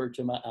slumber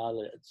to my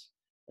eyelids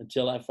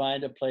until I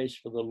find a place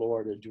for the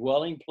Lord, a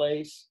dwelling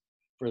place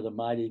for the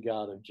mighty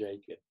God of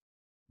Jacob.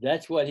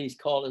 That's what he's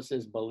called us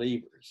as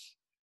believers,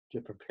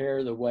 to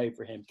prepare the way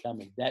for him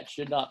coming. That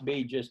should not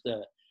be just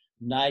a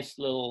nice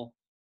little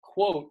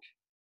quote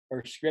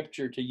or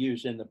scripture to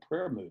use in the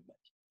prayer movement.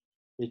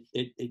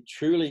 It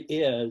truly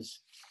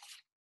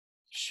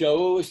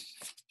shows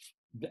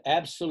the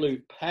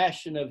absolute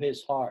passion of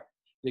his heart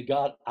that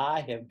God, I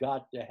have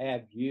got to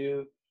have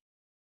you.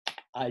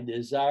 I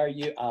desire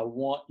you. I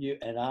want you.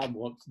 And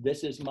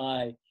this is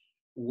my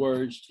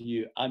words to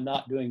you. I'm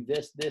not doing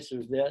this,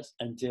 or this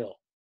until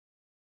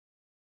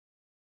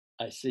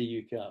I see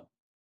you come.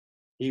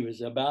 He was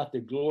about the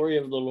glory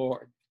of the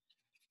Lord,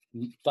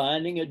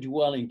 finding a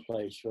dwelling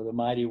place for the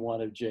mighty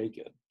one of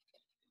Jacob.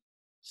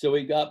 So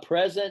we've got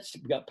presence,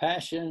 we've got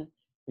passion,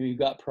 and we've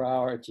got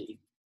priority.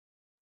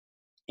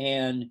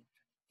 And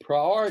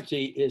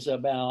priority is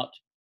about,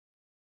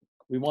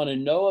 we want to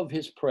know of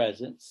his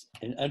presence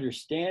and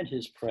understand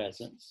his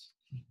presence.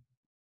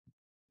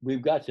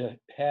 We've got to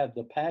have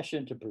the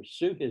passion to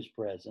pursue his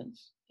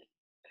presence.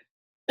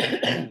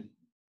 And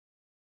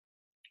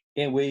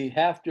we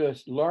have to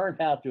learn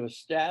how to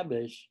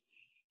establish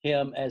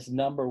him as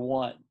number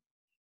one,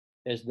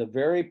 as the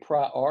very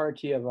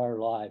priority of our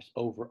lives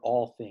over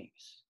all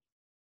things.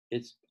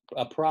 It's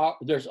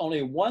there's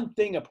only one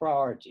thing a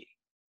priority.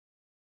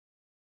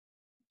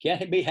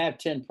 Can't have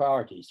 10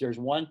 priorities. There's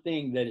one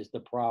thing that is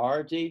the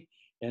priority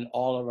in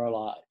all of our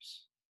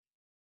lives.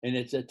 And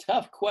it's a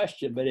tough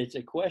question, but it's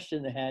a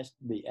question that has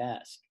to be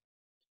asked.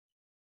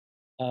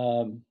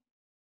 In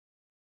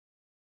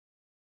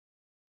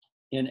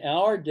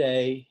our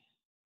day,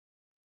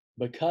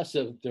 because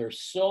there's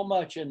so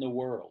much in the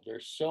world,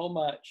 there's so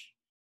much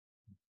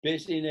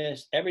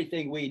busyness,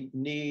 everything we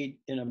need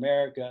in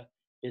America,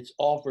 it's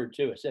offered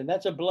to us, and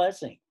that's a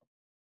blessing.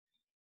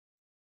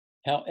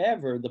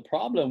 However, the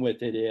problem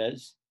with it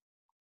is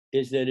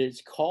that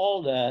it's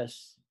called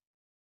us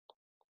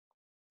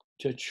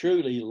to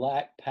truly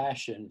lack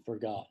passion for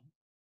God.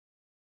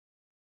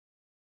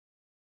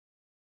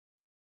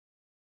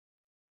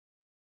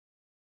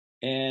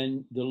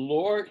 And the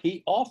Lord,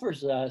 he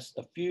offers us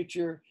a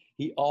future.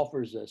 He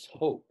offers us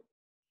hope.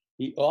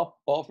 He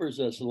offers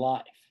us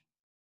life.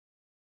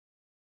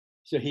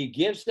 So he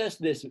gives us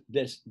this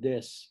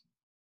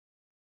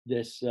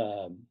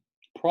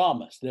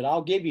promise that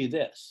I'll give you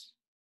this,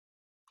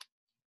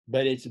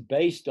 but it's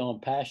based on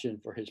passion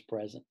for his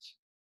presence.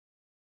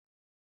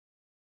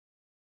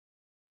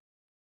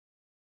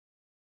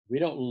 We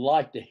don't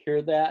like to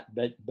hear that,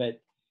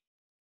 but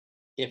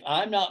if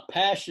I'm not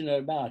passionate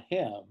about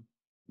him,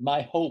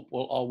 my hope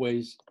will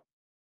always,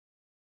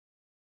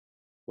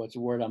 what's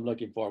the word I'm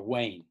looking for?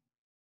 Wane.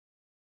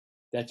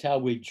 That's how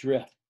we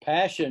drift.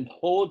 Passion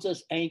holds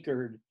us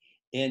anchored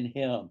in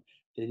him,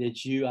 that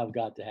it's you I've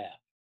got to have.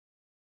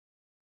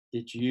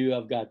 It's you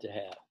I've got to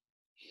have.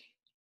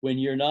 When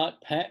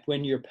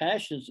you're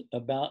passionate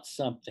about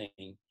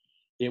something,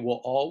 it will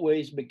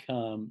always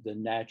become the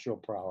natural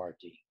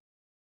priority.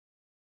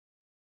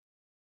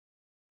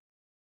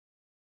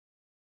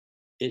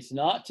 It's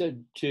not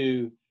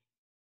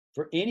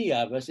for any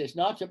of us, it's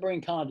not to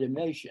bring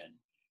condemnation.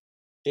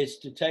 It's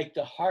to take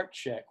the heart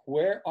check.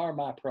 Where are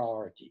my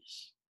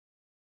priorities?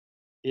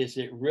 Is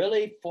it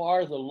really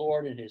for the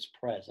Lord and his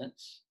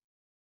presence?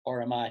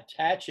 Or am I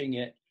attaching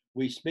it?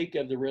 We speak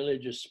of the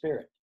religious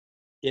spirit.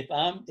 If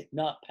I'm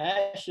not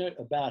passionate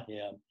about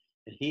him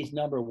and he's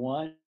number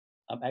one,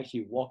 I'm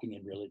actually walking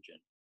in religion,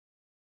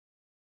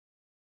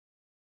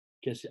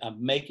 because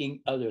I'm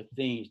making other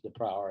things the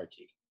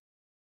priority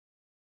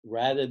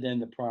rather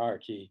than the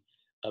priority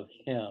of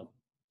him,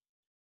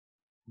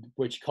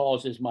 which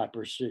causes my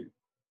pursuit.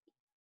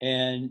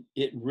 And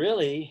it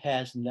really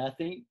has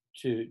nothing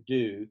to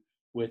do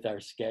with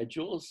our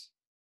schedules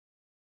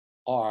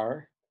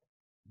or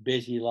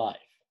busy life.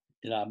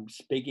 And I'm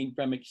speaking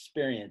from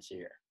experience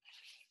here.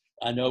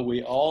 I know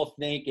we all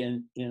think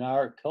in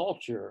our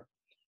culture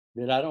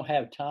that I don't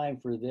have time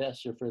for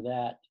this or for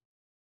that.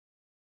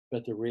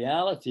 But the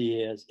reality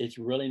is, it's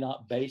really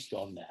not based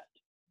on that.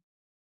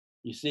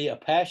 You see, a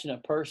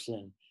passionate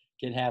person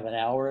can have an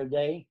hour a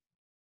day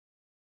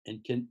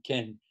and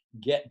can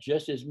get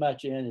just as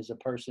much in as a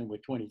person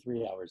with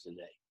 23 hours a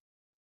day.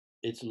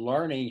 It's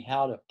learning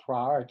how to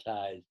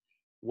prioritize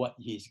what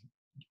he's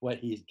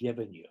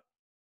given you.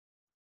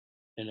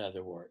 In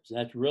other words,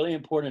 that's really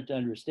important to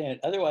understand.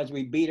 Otherwise,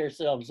 we beat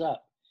ourselves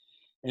up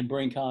and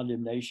bring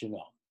condemnation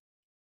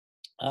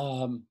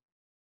on.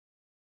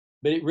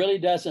 But it really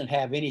doesn't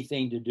have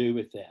anything to do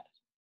with that.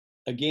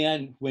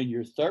 Again, when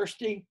you're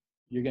thirsty,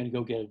 you're going to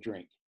go get a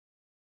drink.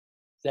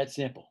 It's that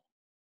simple.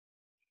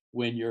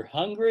 When you're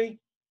hungry,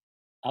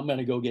 I'm going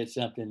to go get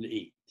something to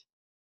eat.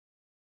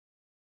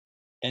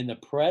 And the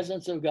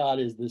presence of God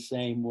is the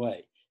same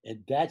way.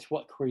 And that's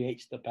what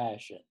creates the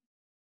passion.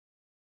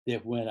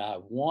 That when I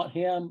want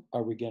him,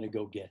 are we going to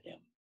go get him?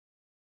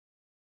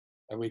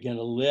 Are we going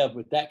to live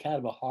with that kind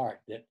of a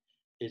heart that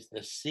It's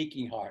the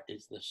seeking heart.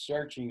 It's the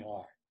searching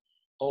heart.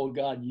 Oh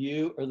God,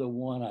 you are the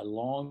one I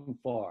long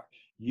for.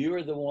 You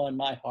are the one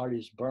my heart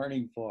is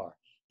burning for.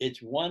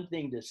 It's one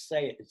thing to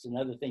say it, it's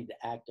another thing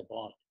to act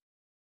upon it.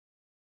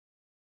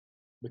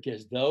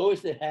 Because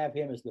those that have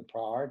him as the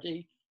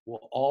priority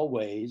will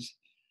always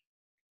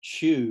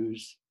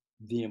choose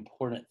the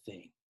important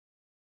thing.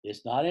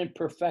 It's not in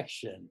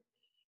perfection,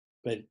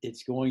 but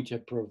it's going to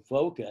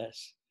provoke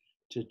us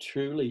to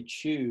truly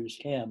choose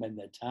him and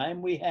the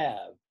time we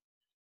have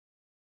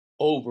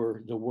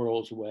over the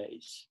world's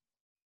ways.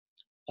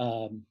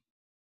 And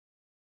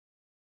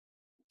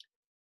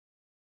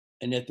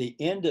at the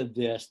end of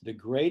this, the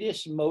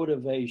greatest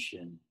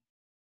motivation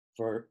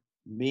for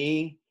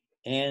me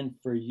and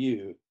for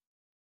you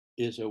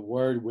is a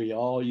word we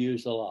all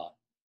use a lot,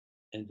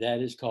 and that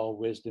is called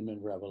wisdom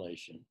and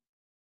revelation.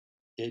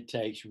 It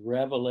takes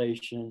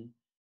revelation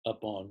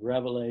upon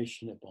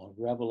revelation upon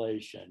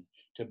revelation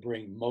to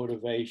bring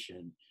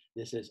motivation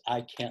that says,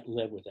 I can't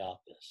live without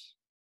this.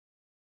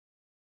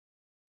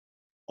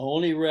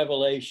 Only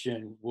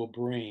revelation will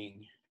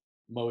bring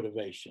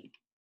motivation.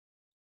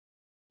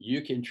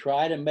 You can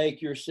try to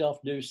make yourself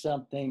do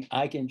something.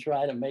 I can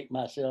try to make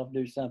myself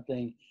do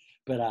something,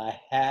 but I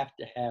have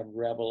to have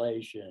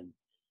revelation,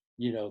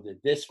 that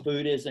this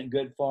food isn't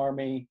good for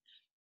me,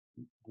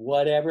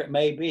 whatever it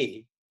may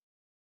be.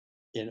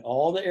 In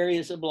all the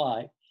areas of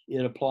life,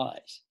 it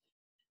applies.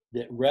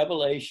 That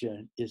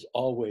revelation is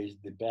always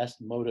the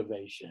best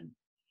motivation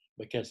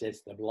because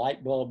it's the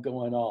light bulb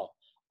going off.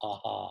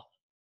 Aha,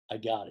 I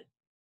got it.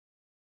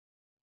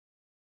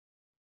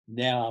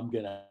 Now I'm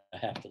going to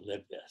have to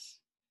live this.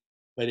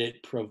 But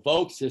it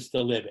provokes us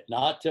to live it,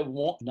 not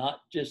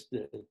just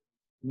to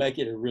make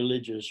it a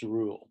religious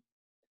rule.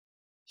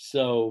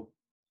 So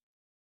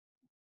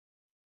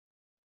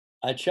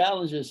I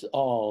challenge us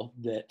all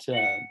that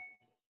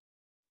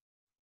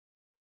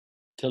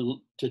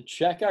to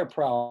check our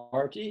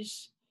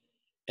priorities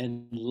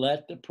and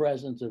let the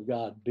presence of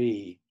God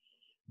be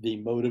the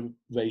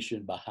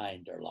motivation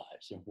behind our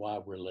lives and why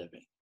we're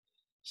living.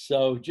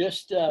 So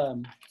just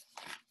the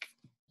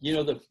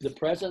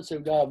presence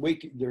of God,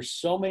 there's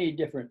so many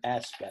different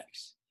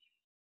aspects,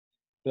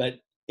 but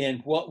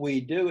in what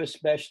we do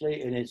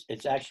especially, and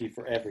it's actually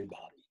for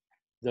everybody,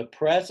 the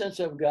presence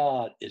of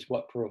God is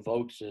what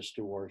provokes us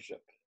to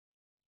worship.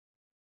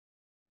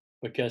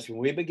 Because when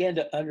we begin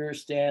to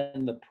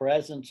understand the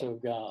presence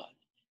of God,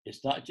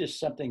 it's not just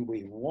something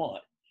we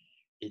want,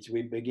 it's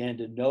we begin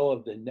to know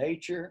of the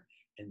nature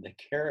and the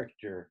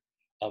character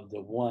of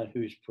the one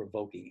who's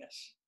provoking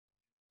us.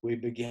 We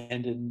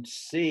begin to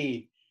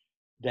see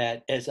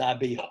that as I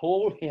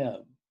behold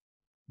him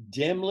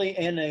dimly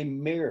in a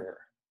mirror,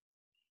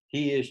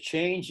 he is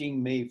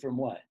changing me from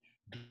what?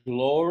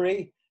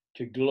 Glory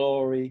to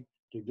glory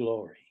to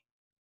glory.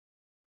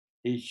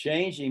 He's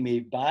changing me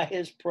by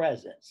his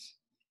presence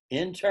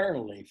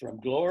internally from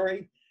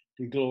glory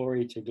to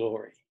glory to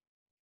glory.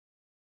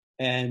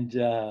 And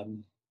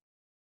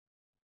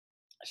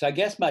so I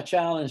guess my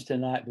challenge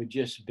tonight would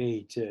just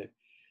be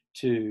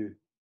to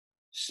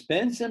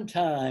spend some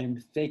time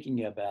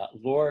thinking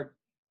about, Lord,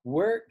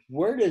 where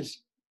does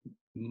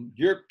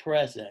your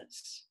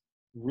presence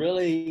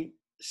really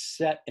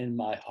set in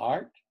my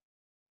heart?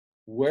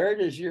 Where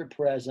does your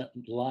presence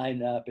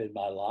line up in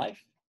my life?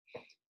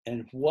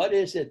 And what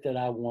is it that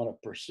I want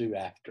to pursue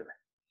after?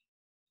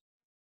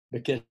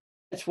 Because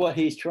that's what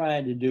he's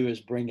trying to do, is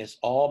bring us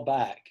all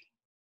back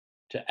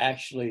to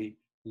actually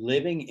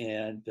living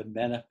in the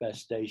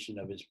manifestation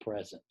of his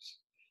presence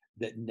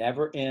that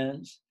never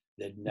ends,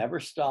 that never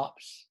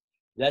stops.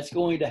 That's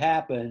going to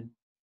happen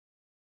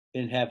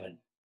in heaven.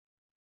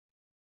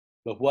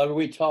 But what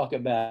we talk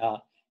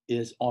about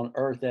is on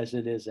earth as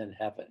it is in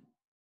heaven.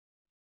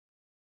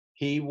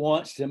 He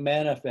wants to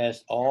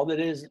manifest all that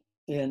is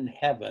in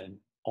heaven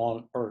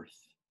on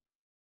earth.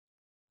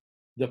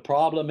 The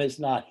problem is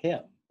not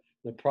him.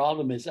 The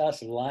problem is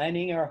us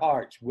lining our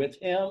hearts with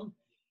him,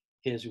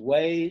 his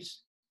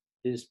ways,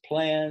 his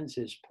plans,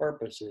 his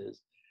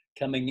purposes,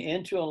 coming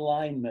into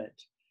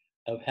alignment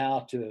of how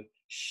to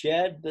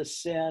shed the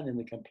sin and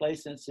the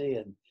complacency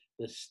and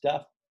the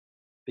stuff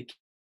that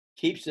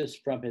keeps us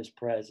from his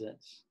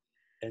presence,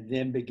 and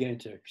then begin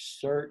to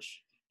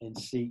search and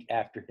seek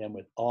after him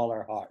with all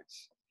our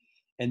hearts.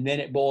 And then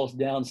it boils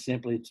down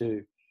simply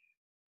to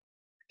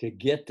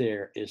get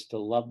there is to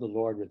love the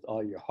Lord with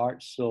all your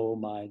heart, soul,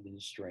 mind,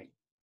 and strength.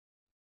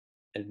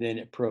 And then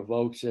it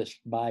provokes us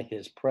by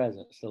his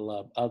presence to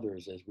love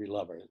others as we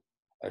love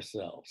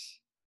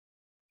ourselves.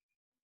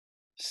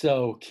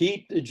 So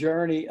keep the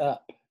journey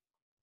up.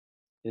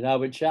 And I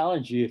would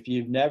challenge you, if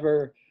you've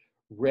never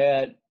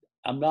read,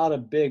 I'm not a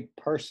big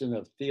person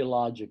of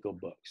theological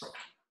books,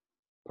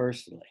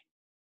 personally.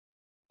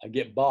 I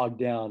get bogged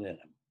down in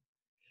them.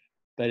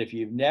 But if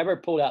you've never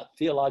pulled out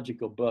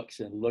theological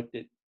books and looked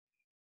at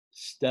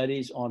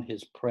studies on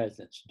his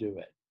presence, do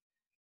it.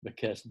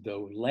 Because the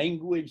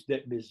language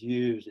that was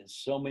used in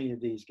so many of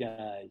these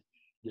guys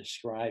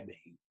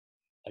describing,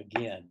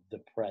 again,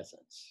 the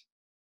presence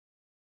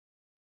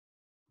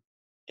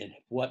and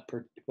what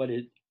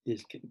it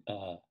is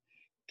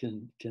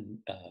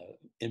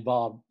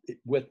involved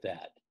with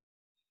that,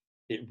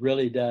 it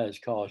really does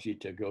cause you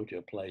to go to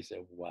a place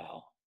of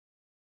wow,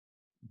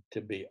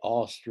 to be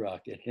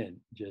awestruck and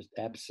just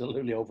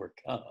absolutely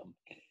overcome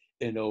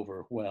and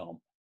overwhelmed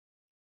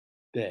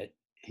that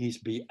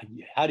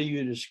how do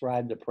you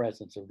describe the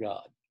presence of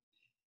God?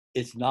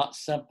 It's not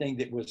something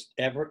that was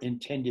ever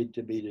intended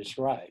to be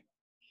described.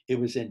 It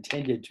was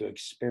intended to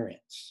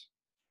experience.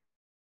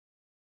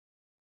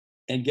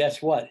 And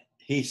guess what?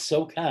 He's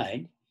so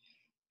kind.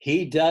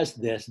 He does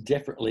this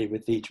differently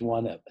with each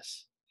one of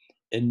us.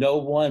 And no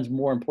one's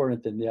more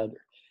important than the other.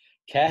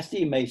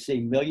 Cassidy may see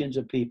millions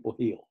of people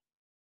healed.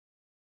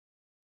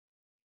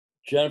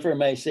 Jennifer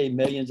may see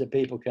millions of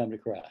people come to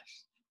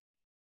Christ.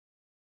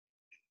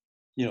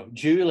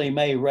 Julie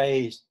may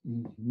raise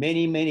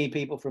many, many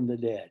people from the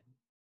dead,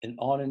 and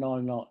on and on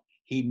and on.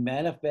 He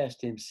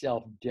manifests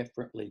himself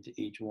differently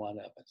to each one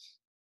of us.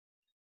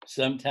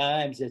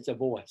 Sometimes it's a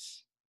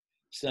voice.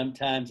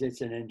 Sometimes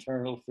it's an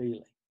internal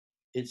feeling.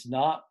 It's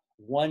not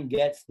one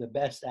gets the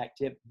best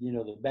activity,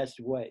 the best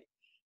way.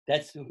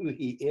 That's who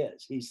he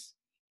is.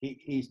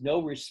 He's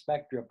no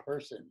respecter of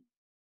person.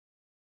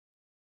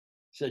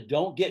 So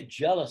don't get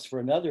jealous for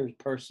another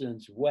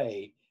person's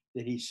way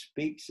that he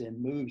speaks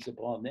and moves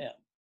upon them.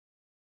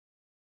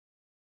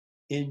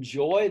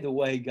 Enjoy the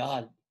way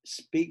God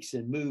speaks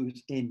and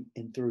moves in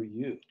and through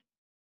you,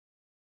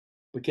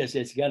 because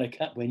it's going to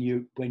come when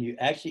you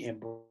actually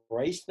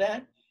embrace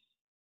that.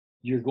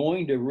 You're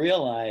going to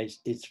realize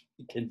it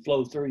can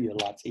flow through you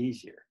lots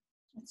easier.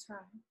 That's right.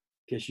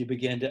 Because you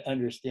begin to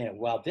understand,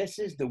 wow, this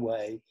is the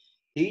way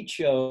he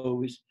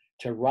chose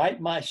to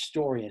write my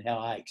story and how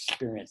I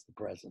experience the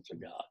presence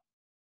of God.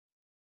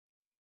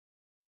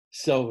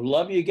 So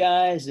love you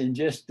guys. And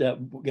just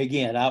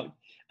again,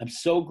 I'm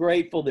so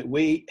grateful that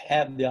we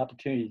have the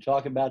opportunity to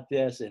talk about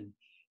this and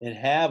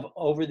have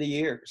over the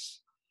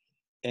years.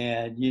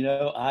 And,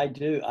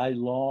 I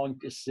long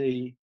to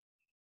see,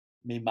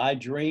 my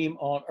dream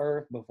on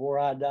earth before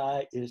I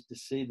die is to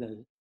see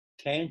the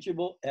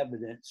tangible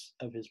evidence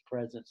of his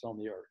presence on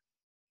the earth.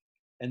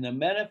 And the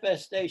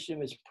manifestation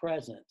of his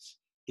presence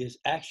is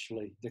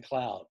actually the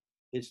cloud.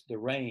 It's the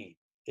rain.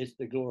 It's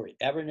the glory.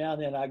 Every now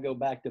and then I go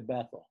back to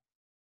Bethel.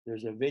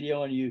 There's a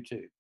video on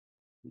YouTube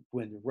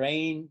when the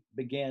rain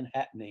began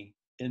happening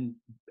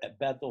at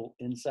Bethel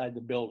inside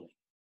the building.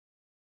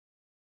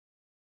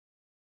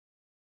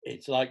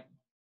 It's like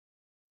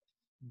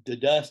the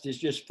dust is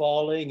just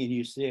falling and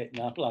you see it.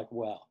 And I'm like,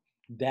 wow,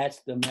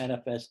 that's the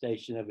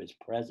manifestation of his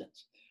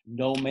presence.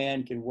 No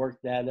man can work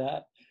that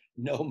up.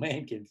 No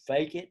man can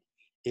fake it.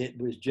 It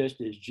was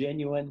just as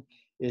genuine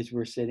as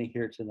we're sitting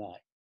here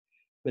tonight.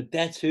 But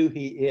that's who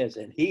he is.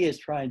 And he is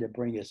trying to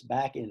bring us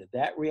back into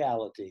that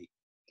reality,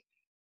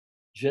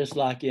 just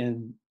like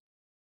in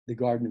the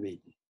Garden of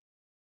Eden,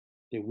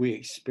 that we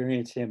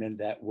experience him in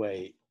that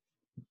way,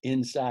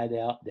 inside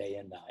out, day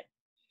and night.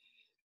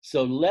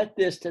 So let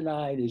this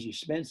tonight, as you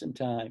spend some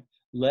time,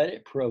 let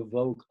it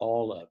provoke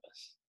all of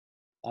us.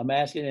 I'm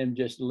asking him,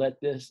 just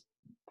let this,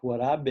 what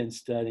I've been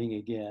studying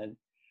again,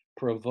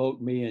 provoke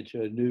me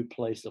into a new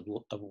place of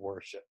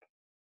worship.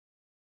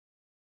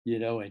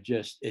 And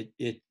just,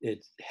 it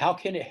how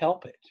can it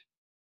help it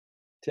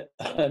to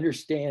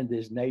understand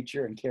his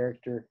nature and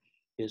character,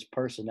 his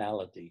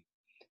personality,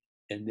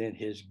 and then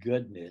his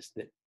goodness,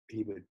 that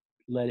he would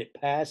let it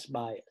pass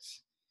by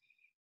us.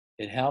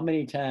 And how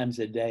many times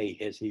a day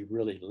has he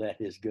really let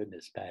his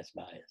goodness pass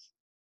by us?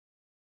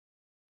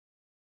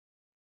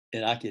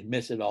 And I can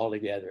miss it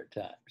altogether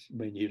at times.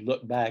 When you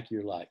look back,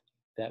 you're like,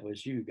 that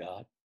was you,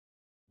 God.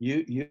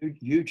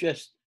 You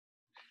just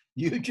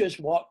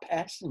walked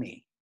past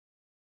me.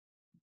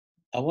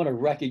 I want to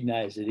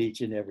recognize it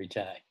each and every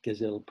time,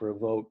 because it'll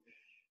provoke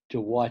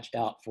to watch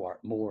out for it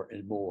more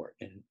and more,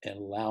 and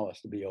allow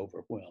us to be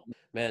overwhelmed.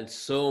 Man,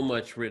 so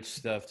much rich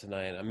stuff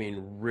tonight. I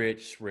mean,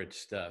 rich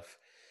stuff.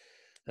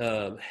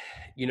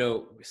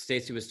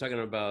 Stacy was talking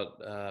about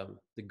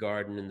the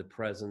garden and the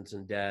presence,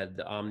 and Dad,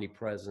 the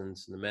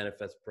omnipresence and the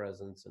manifest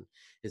presence and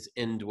his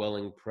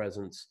indwelling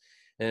presence.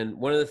 And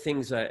one of the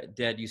things,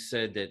 Dad, you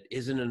said that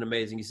isn't it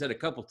amazing? You said a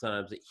couple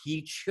times that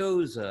he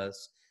chose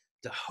us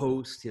to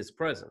host his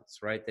presence,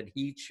 right? That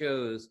he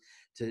chose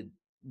to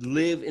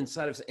live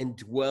inside of us and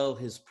dwell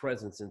his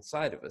presence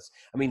inside of us.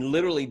 I mean,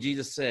 literally,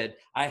 Jesus said,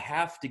 I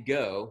have to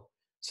go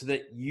so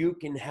that you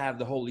can have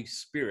the Holy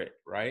Spirit,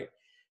 right?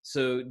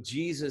 So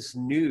Jesus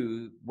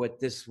knew what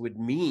this would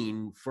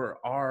mean for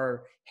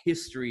our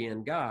history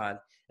and God,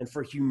 and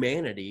for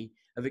humanity,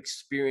 of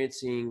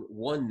experiencing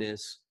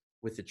oneness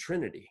with the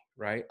Trinity,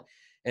 right?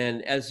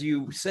 And as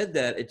you said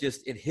that,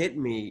 it hit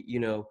me,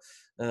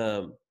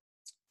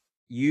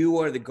 you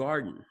are the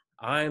garden.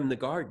 I am the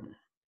garden.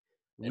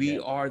 We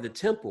are the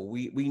temple.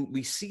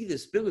 We see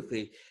this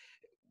biblically,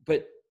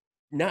 but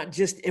not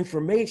just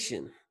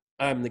information.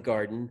 I'm the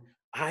garden.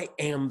 I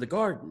am the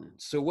garden.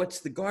 So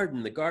what's the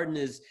garden? The garden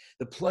is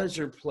the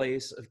pleasure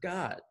place of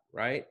God,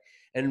 right?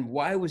 And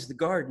why was the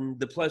garden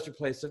the pleasure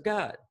place of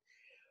God?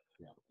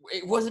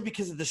 It wasn't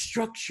because of the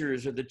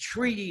structures or the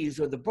trees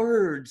or the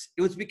birds.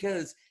 It was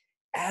because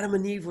Adam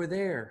and Eve were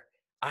there.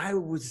 I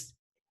was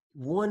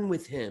one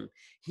with him.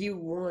 He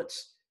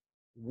wants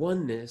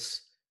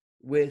oneness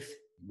with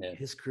Amen.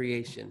 his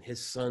creation,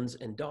 his sons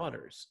and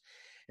daughters.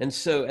 And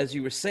so as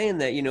you were saying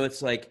that,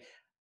 it's like,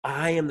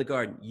 I am the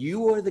garden.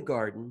 You are the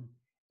garden,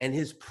 and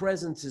his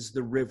presence is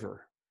the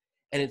river,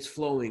 and it's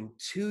flowing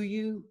to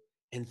you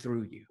and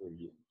through you.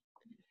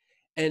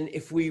 And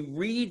if we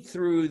read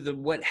through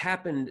what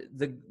happened,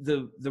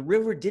 the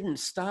river didn't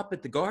stop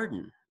at the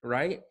garden,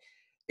 right?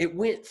 It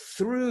went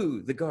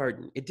through the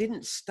garden. It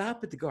didn't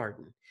stop at the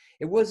garden.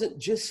 It wasn't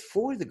just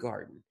for the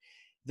garden.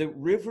 The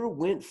river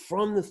went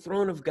from the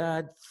throne of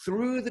God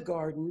through the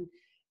garden,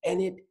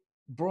 and it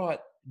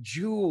brought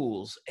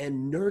jewels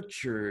and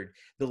nurtured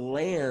the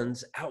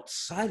lands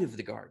outside of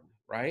the garden,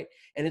 right?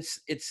 And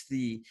it's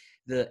the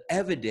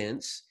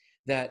evidence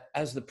that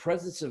as the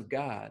presence of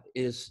God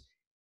is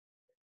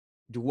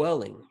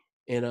dwelling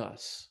in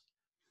us,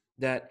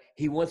 that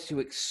he wants to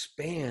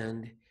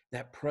expand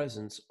that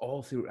presence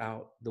all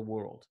throughout the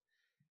world.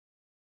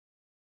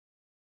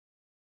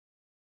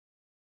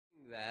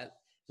 That,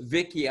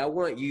 Vicky, I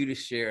want you to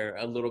share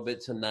a little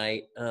bit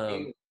tonight.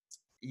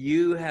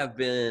 You have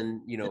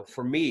been,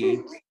 for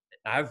me,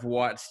 I've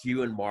watched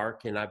you and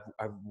Mark, and I've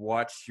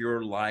watched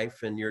your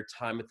life and your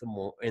time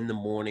in the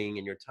morning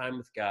and your time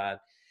with God.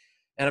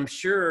 And I'm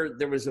sure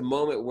there was a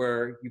moment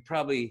where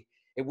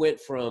it went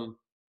from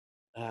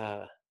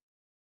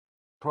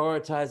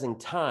prioritizing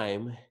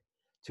time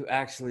to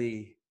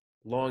actually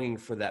longing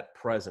for that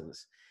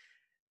presence.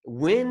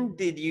 When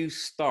did you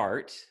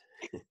start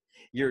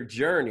your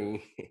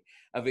journey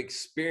of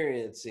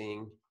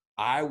experiencing,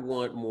 I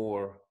want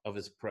more of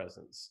his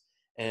presence?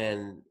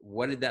 And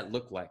what did that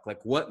look like?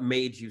 Like, what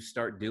made you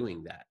start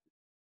doing that?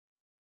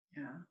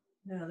 Yeah,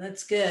 no,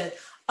 that's good.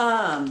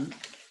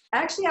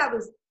 Actually, I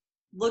was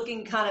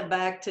looking kind of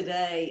back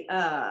today.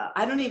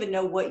 I don't even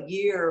know what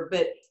year,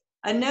 but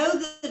I know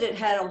that it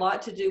had a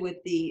lot to do with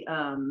the,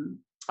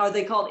 are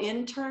they called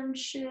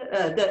internship?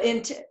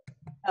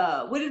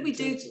 What did we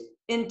do?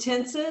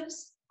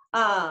 Intensives.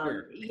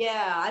 Sure.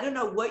 Yeah, I don't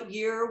know what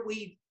year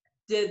we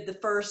did the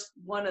first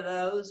one of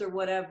those or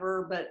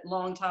whatever, but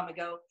long time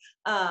ago.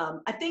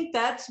 I think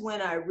that's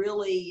when I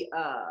really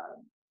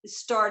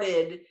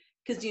started,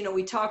 because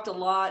we talked a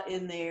lot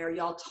in there.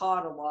 Y'all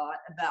taught a lot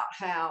about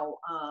how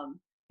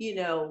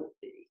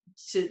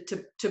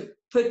to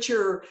put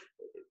your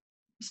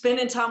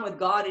spending time with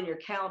God in your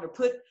calendar,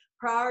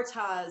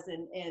 prioritize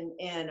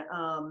and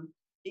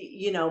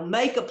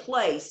make a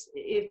place,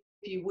 if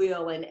you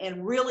will,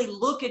 and really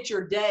look at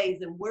your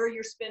days and where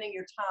you're spending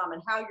your time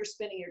and how you're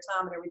spending your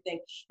time and everything.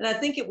 And I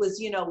think it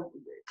was,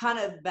 kind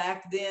of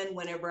back then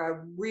whenever I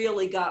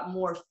really got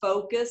more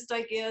focused,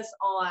 I guess,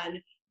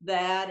 on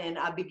that. And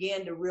I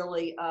began to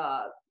really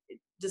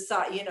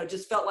decide,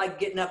 just felt like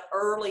getting up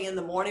early in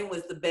the morning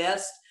was the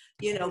best,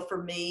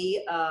 for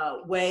me,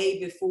 way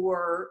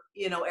before,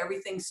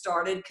 everything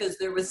started, because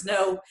there was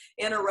no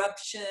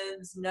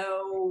interruptions,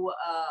 no,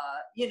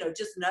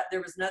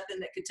 there was nothing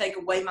that could take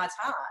away from my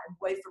time,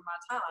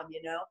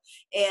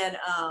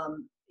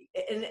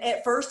 and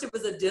at first it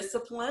was a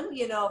discipline,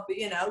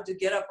 to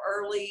get up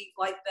early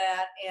like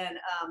that. And,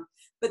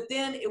 but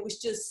then it was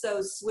just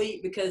so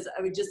sweet, because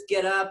I would just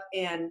get up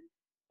and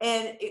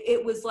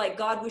it was like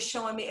God was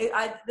showing me,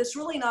 this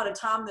really not a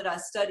time that I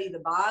study the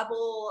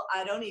Bible.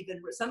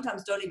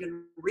 Sometimes don't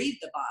even read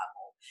the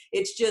Bible.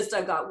 It's just,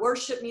 I've got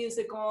worship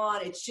music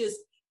on. It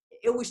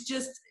was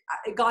just,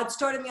 God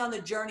started me on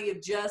the journey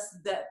of just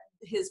that,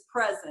 his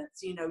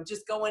presence,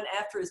 just going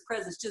after his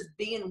presence, just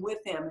being with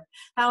him,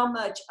 how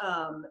much,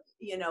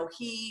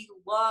 he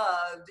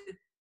loved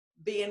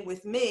being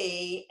with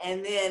me.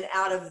 And then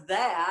out of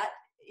that,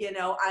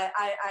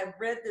 I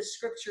read this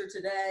scripture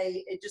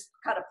today. It just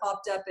kind of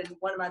popped up in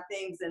one of my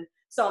things in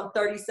Psalm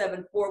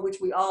 37:4, which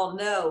we all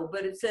know,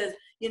 but it says,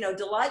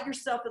 delight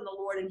yourself in the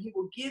Lord and he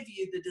will give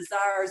you the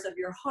desires of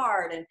your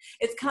heart. And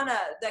it's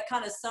that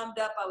kind of summed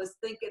up. I was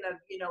thinking of,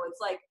 it's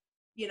like,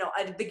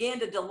 I began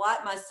to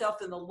delight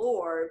myself in the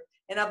Lord.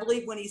 And I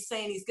believe when he's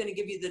saying he's going to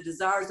give you the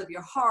desires of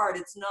your heart,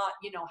 it's not,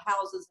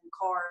 houses and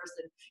cars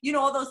and,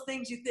 all those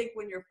things you think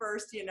when you're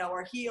first,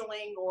 or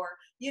healing or,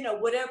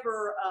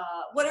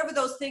 whatever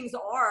those things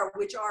are,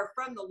 which are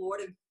from the Lord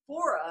and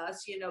for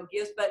us,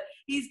 gifts, but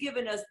he's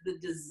given us the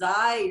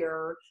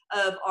desire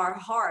of our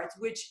hearts,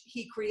 which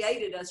he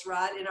created us,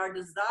 right? And our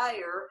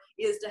desire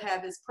is to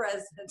have his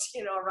presence,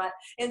 right?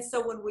 And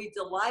so when we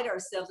delight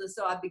ourselves, and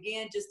so I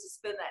began just to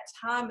spend that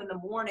time in the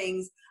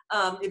mornings,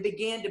 it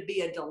began to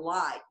be a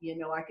delight.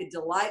 I could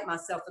delight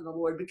myself in the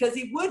Lord because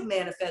he would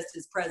manifest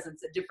his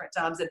presence at different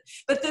times.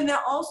 But then there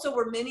also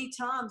were many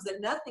times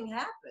that nothing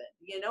happened.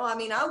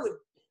 I would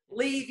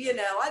leave,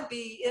 I'd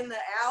be in the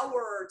hour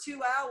or 2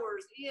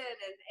 hours in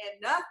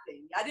and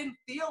nothing. I didn't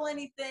feel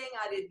anything.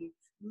 I didn't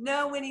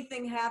know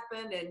anything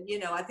happened. And,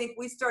 I think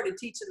we started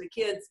teaching the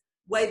kids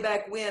way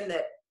back when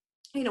that,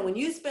 when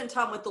you spend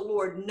time with the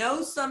Lord,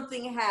 know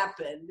something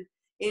happened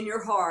in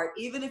your heart,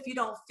 even if you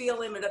don't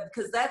feel him,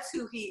 because that's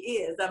who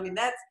he is.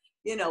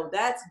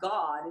 that's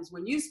God. Is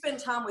when you spend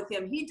time with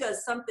him, he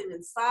does something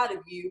inside of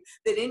you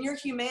that in your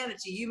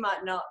humanity, you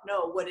might not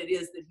know what it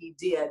is that he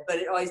did, but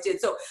it always did.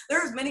 So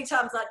there's many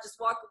times I just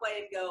walk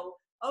away and go,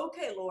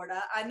 okay, Lord,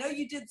 I know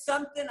you did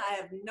something. I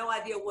have no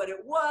idea what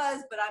it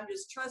was, but I'm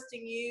just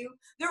trusting you.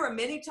 There were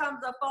many times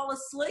I fall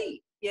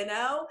asleep, and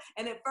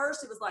at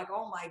first it was like,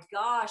 oh my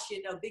gosh,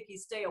 Vicki,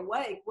 stay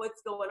awake.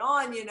 What's going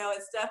on, and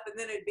stuff. And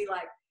then it'd be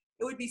like,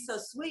 it would be so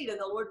sweet. And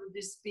the Lord would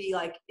just be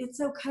like, it's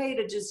okay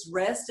to just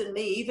rest in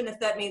me, even if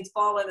that means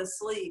falling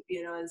asleep,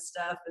 and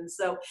stuff. And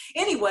so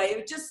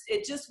anyway,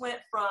 it just went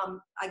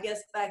from, I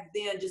guess back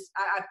then, just,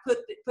 I put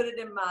it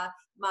in my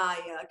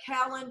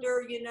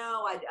calendar,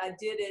 I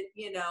did it,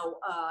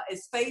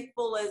 as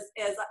faithful as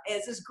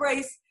his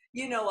grace,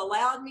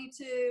 allowed me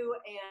to.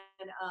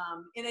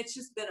 And it's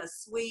just been a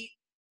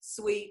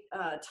sweet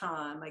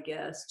time, I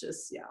guess.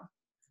 Just, yeah.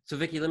 So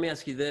Vicki, let me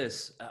ask you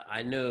this.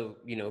 I know,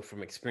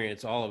 from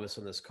experience, all of us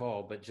on this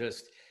call, but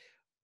just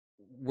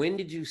when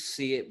did you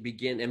see it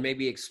begin, and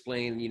maybe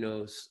explain,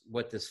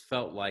 what this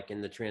felt like in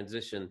the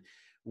transition?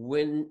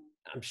 When,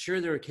 I'm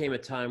sure there came a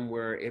time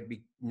where it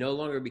no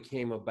longer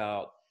became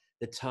about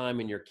the time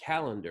in your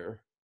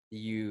calendar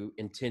you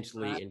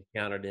intentionally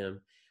encountered him,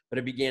 but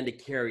it began to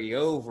carry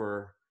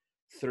over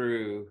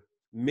through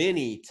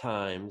many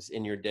times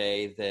in your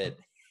day that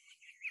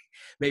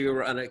maybe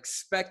were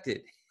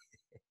unexpected.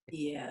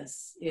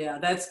 Yes. Yeah,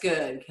 that's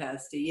good,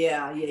 Casty.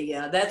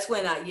 Yeah. That's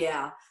when I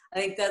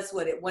think that's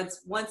what it,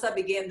 once I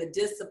began the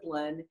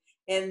discipline,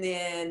 and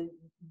then,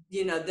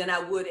 then I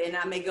would, and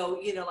I may go,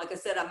 like I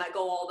said, I might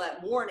go all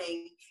that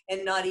morning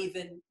and not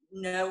even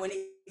know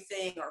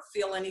anything or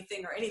feel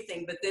anything or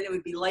anything, but then it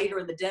would be later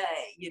in the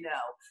day,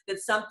 that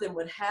something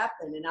would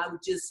happen, and I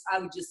would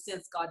just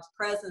sense God's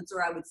presence,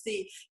 or I would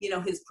see,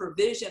 his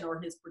provision or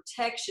his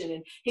protection,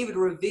 and he would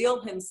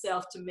reveal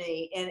himself to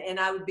me, and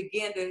I would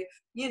begin to,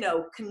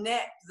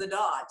 connect the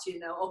dots,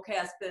 okay,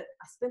 I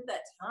spent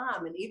that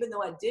time, and even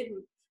though I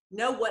didn't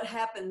know what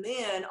happened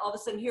then, all of a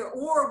sudden here,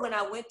 or when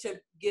I went to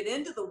get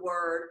into the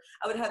word,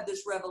 I would have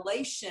this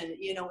revelation,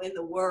 in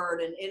the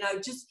word, and I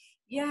just,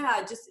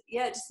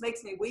 it just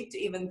makes me weep to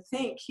even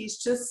think he's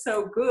just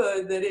so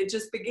good that it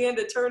just began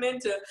to turn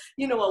into,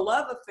 a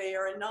love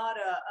affair, and not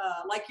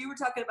like you were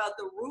talking about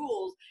the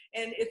rules.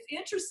 And it's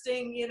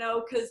interesting,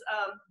 because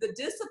the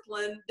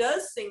discipline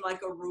does seem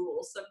like a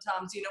rule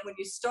sometimes, when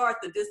you start,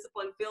 the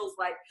discipline feels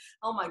like,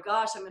 oh my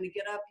gosh, I'm going to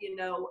get up, and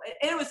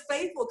it was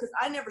faithful because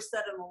I never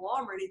set an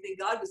alarm or anything.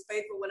 God was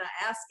faithful when I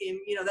asked him,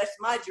 that's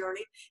my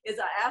journey, is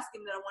I asked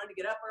him that I wanted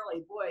to get up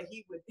early. Boy,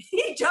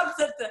 he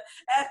jumps at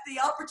the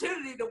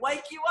opportunity to wake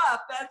you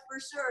up, that's for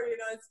sure,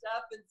 and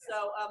stuff. And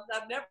so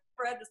I've never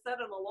had to set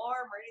an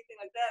alarm or anything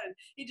like that, and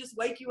he just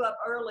wake you up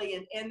early,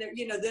 and there,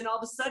 then all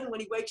of a sudden when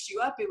he wakes you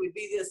up, it would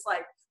be this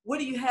like, what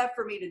do you have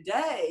for me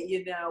today?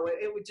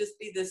 It would just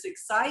be this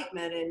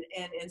excitement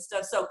and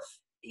stuff. So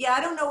yeah,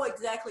 I don't know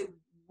exactly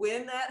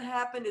when that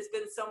happened. It's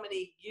been so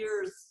many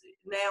years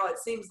now, it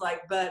seems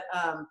like, but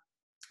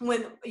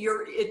when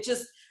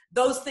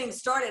those things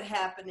started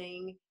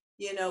happening,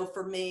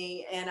 for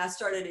me, and I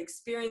started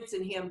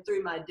experiencing him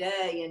through my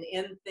day and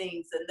in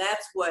things. And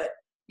that's what,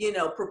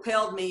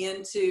 propelled me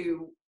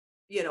into,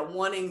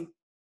 wanting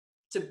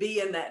to be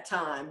in that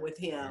time with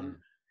him.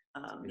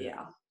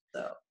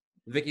 So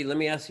Vicki, let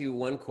me ask you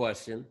one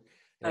question.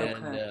 Okay.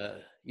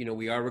 And,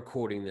 we are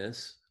recording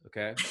this.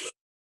 Okay.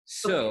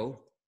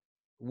 So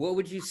what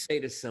would you say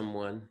to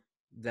someone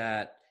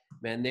that,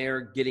 man,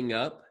 they're getting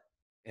up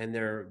and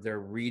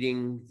they're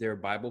reading their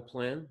Bible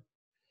plan?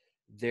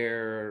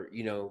 They're,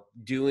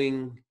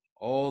 doing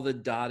all the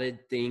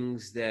dotted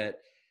things that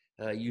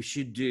you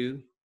should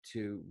do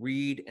to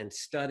read and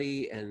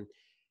study,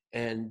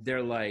 and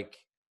they're like,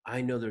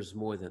 I know there's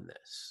more than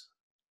this.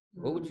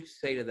 What would you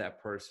say to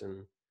that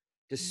person,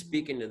 just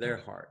speak into their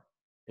heart,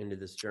 into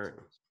this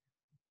journey?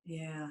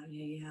 Yeah.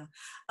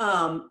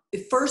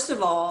 First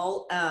of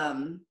all,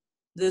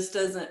 this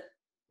doesn't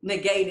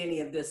negate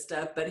any of this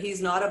stuff, but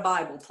he's not a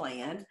Bible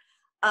plan.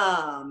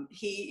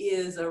 He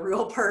is a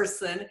real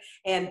person,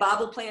 and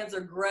Bible plans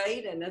are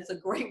great, and it's a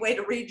great way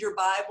to read your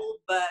Bible.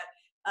 But,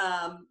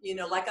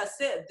 like I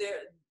said,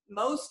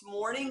 most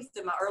mornings,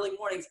 in my early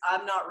mornings,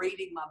 I'm not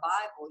reading my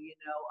Bible.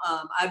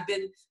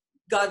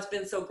 God's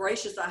been so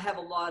gracious. I have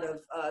a lot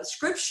of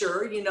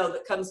scripture,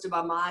 that comes to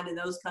my mind and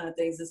those kind of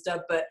things and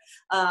stuff. But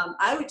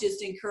I would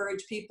just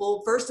encourage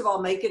people, first of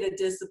all, make it a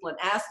discipline.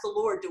 Ask the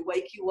Lord to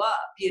wake you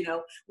up,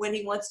 when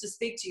he wants to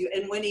speak to you.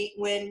 And when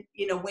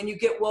you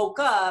get woke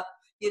up,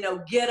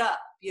 get up,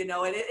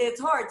 and it's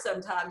hard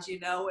sometimes,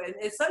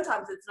 and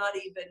sometimes it's not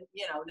even,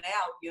 now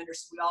we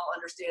all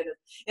understand it.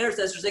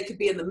 Intercessors, it could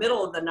be in the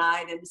middle of the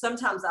night, and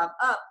sometimes I'm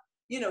up,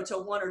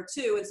 till 1 or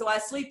 2. And so I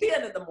sleep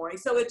in the morning.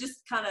 So it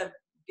just kind of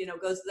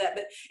goes to that.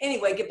 But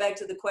anyway, get back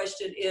to the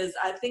question is,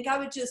 I think I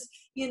would just,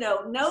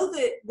 know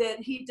that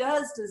he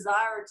does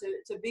desire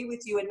to be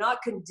with you and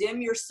not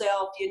condemn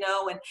yourself,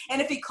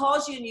 and if he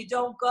calls you and you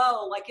don't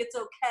go, like, it's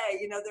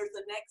okay. There's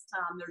the next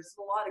time. There's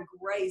a lot of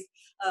grace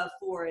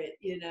for it,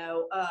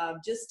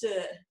 just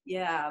to,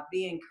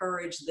 be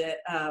encouraged that,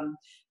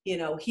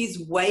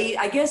 he's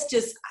I guess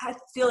just, I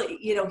feel,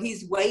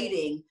 he's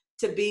waiting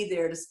to be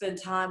there to spend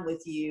time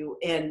with you,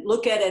 and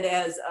look at it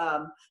as,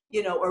 a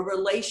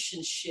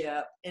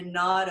relationship, and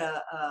not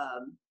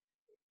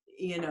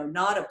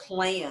not a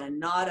plan,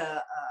 not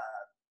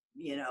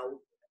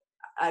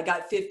I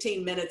got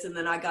 15 minutes and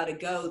then I got to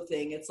go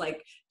thing. It's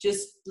like,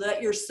 just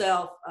let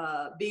yourself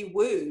be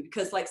wooed.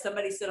 Because like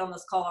somebody said on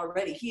this call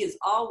already, he is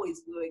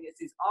always wooing us.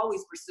 He's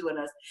always pursuing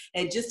us.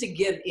 And just to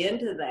give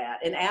into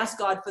that and ask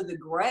God for the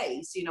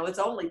grace,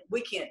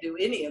 we can't do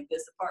any of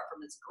this apart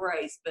from his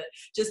grace, but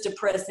just to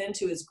press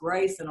into his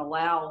grace and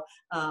allow,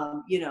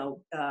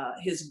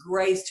 his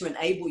grace to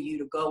enable you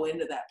to go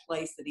into that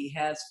place that he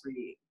has for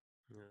you.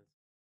 Yeah.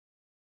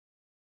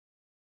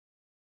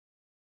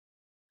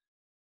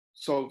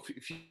 So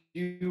a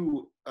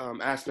few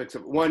aspects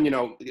of one,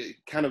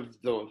 kind of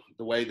the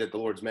way that the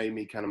Lord's made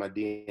me, kind of my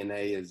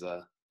DNA is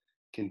a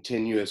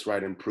continuous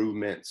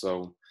improvement.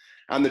 So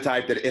I'm the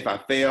type that if I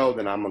fail,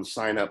 then I'm going to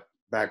sign up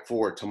back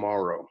for it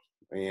tomorrow,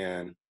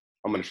 and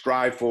I'm going to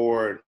strive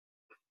for it.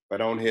 If I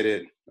don't hit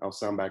it, I'll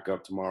sign back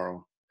up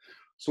tomorrow.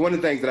 So one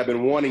of the things that I've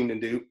been wanting to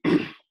do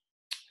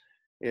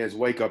is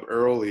wake up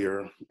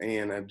earlier,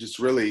 and I've just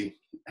really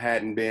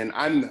hadn't been.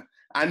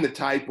 I'm the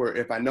type where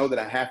if I know that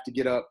I have to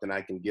get up, then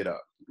I can get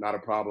up. Not a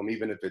problem.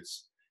 Even if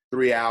it's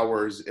 3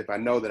 hours, if I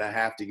know that I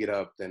have to get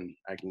up, then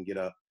I can get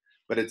up.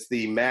 But it's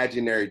the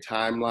imaginary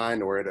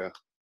timeline where to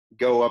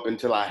go up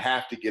until I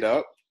have to get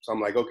up. So I'm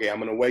like, okay, I'm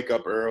going to wake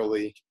up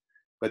early,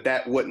 but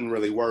that wouldn't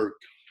really work.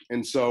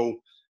 And so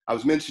I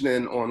was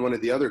mentioning on one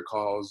of the other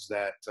calls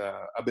that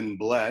I've been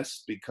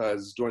blessed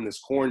because during this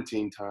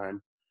quarantine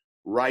time,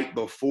 right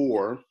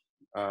before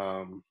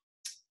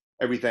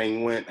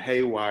everything went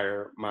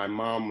haywire, my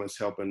mom was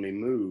helping me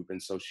move.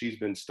 And so she's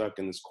been stuck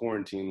in this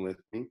quarantine with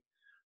me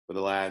for the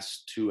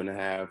last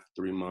 2.5,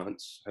 3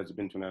 months. Has it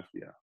been 2.5?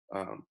 Yeah.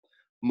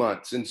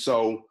 Months. And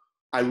so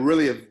I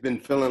really have been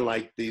feeling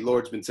like the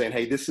Lord's been saying,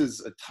 hey, this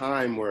is a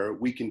time where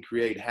we can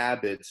create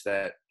habits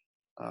that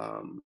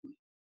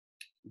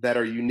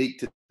are unique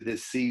to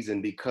this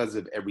season because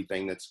of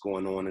everything that's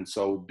going on. And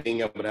so being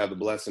able to have the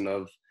blessing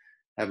of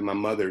having my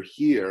mother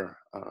here,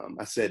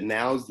 I said,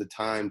 now's the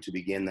time to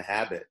begin the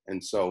habit.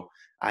 And so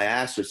I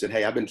asked her, said,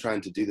 hey, I've been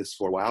trying to do this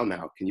for a while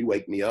now. Can you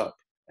wake me up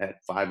at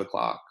 5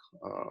 o'clock?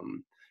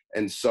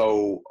 And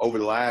so over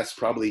the last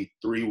probably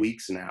 3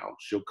 weeks now,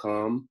 she'll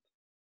come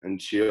and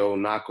she'll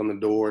knock on the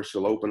door.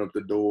 She'll open up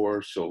the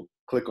door. She'll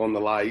click on the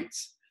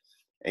lights.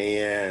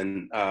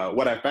 And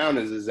what I found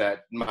is that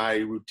my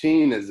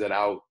routine is that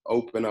I'll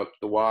open up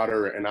the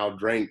water and I'll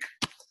drink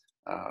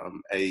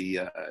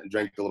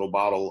drink a little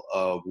bottle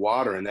of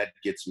water, and that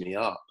gets me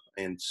up.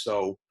 And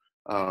so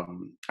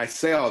I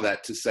say all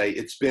that to say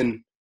it's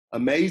been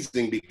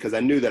amazing because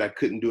I knew that I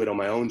couldn't do it on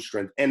my own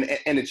strength, and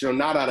it's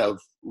not out of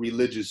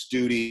religious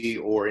duty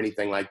or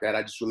anything like that.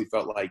 I just really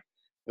felt like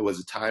it was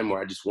a time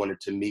where I just wanted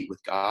to meet with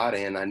God,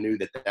 and I knew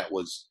that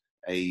was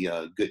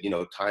a good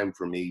time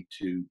for me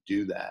to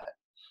do that.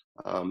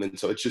 And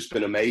so it's just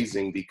been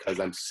amazing because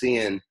I'm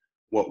seeing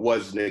what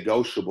was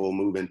negotiable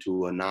move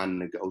into a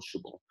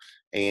non-negotiable.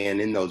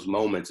 And in those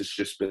moments, it's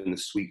just been the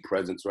sweet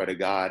presence, of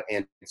God.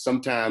 And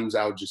sometimes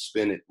I'll just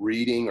spend it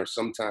reading, or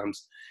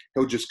sometimes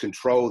he'll just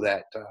control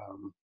that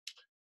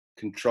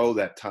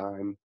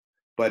time.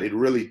 But it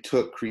really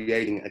took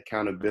creating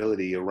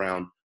accountability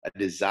around a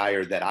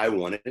desire that I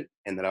wanted,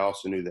 and that I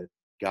also knew that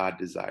God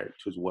desired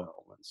as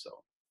well. And so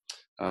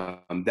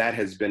that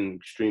has been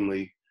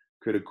extremely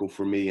critical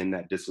for me in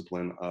that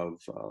discipline of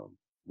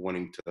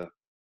wanting to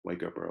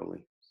wake up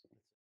early.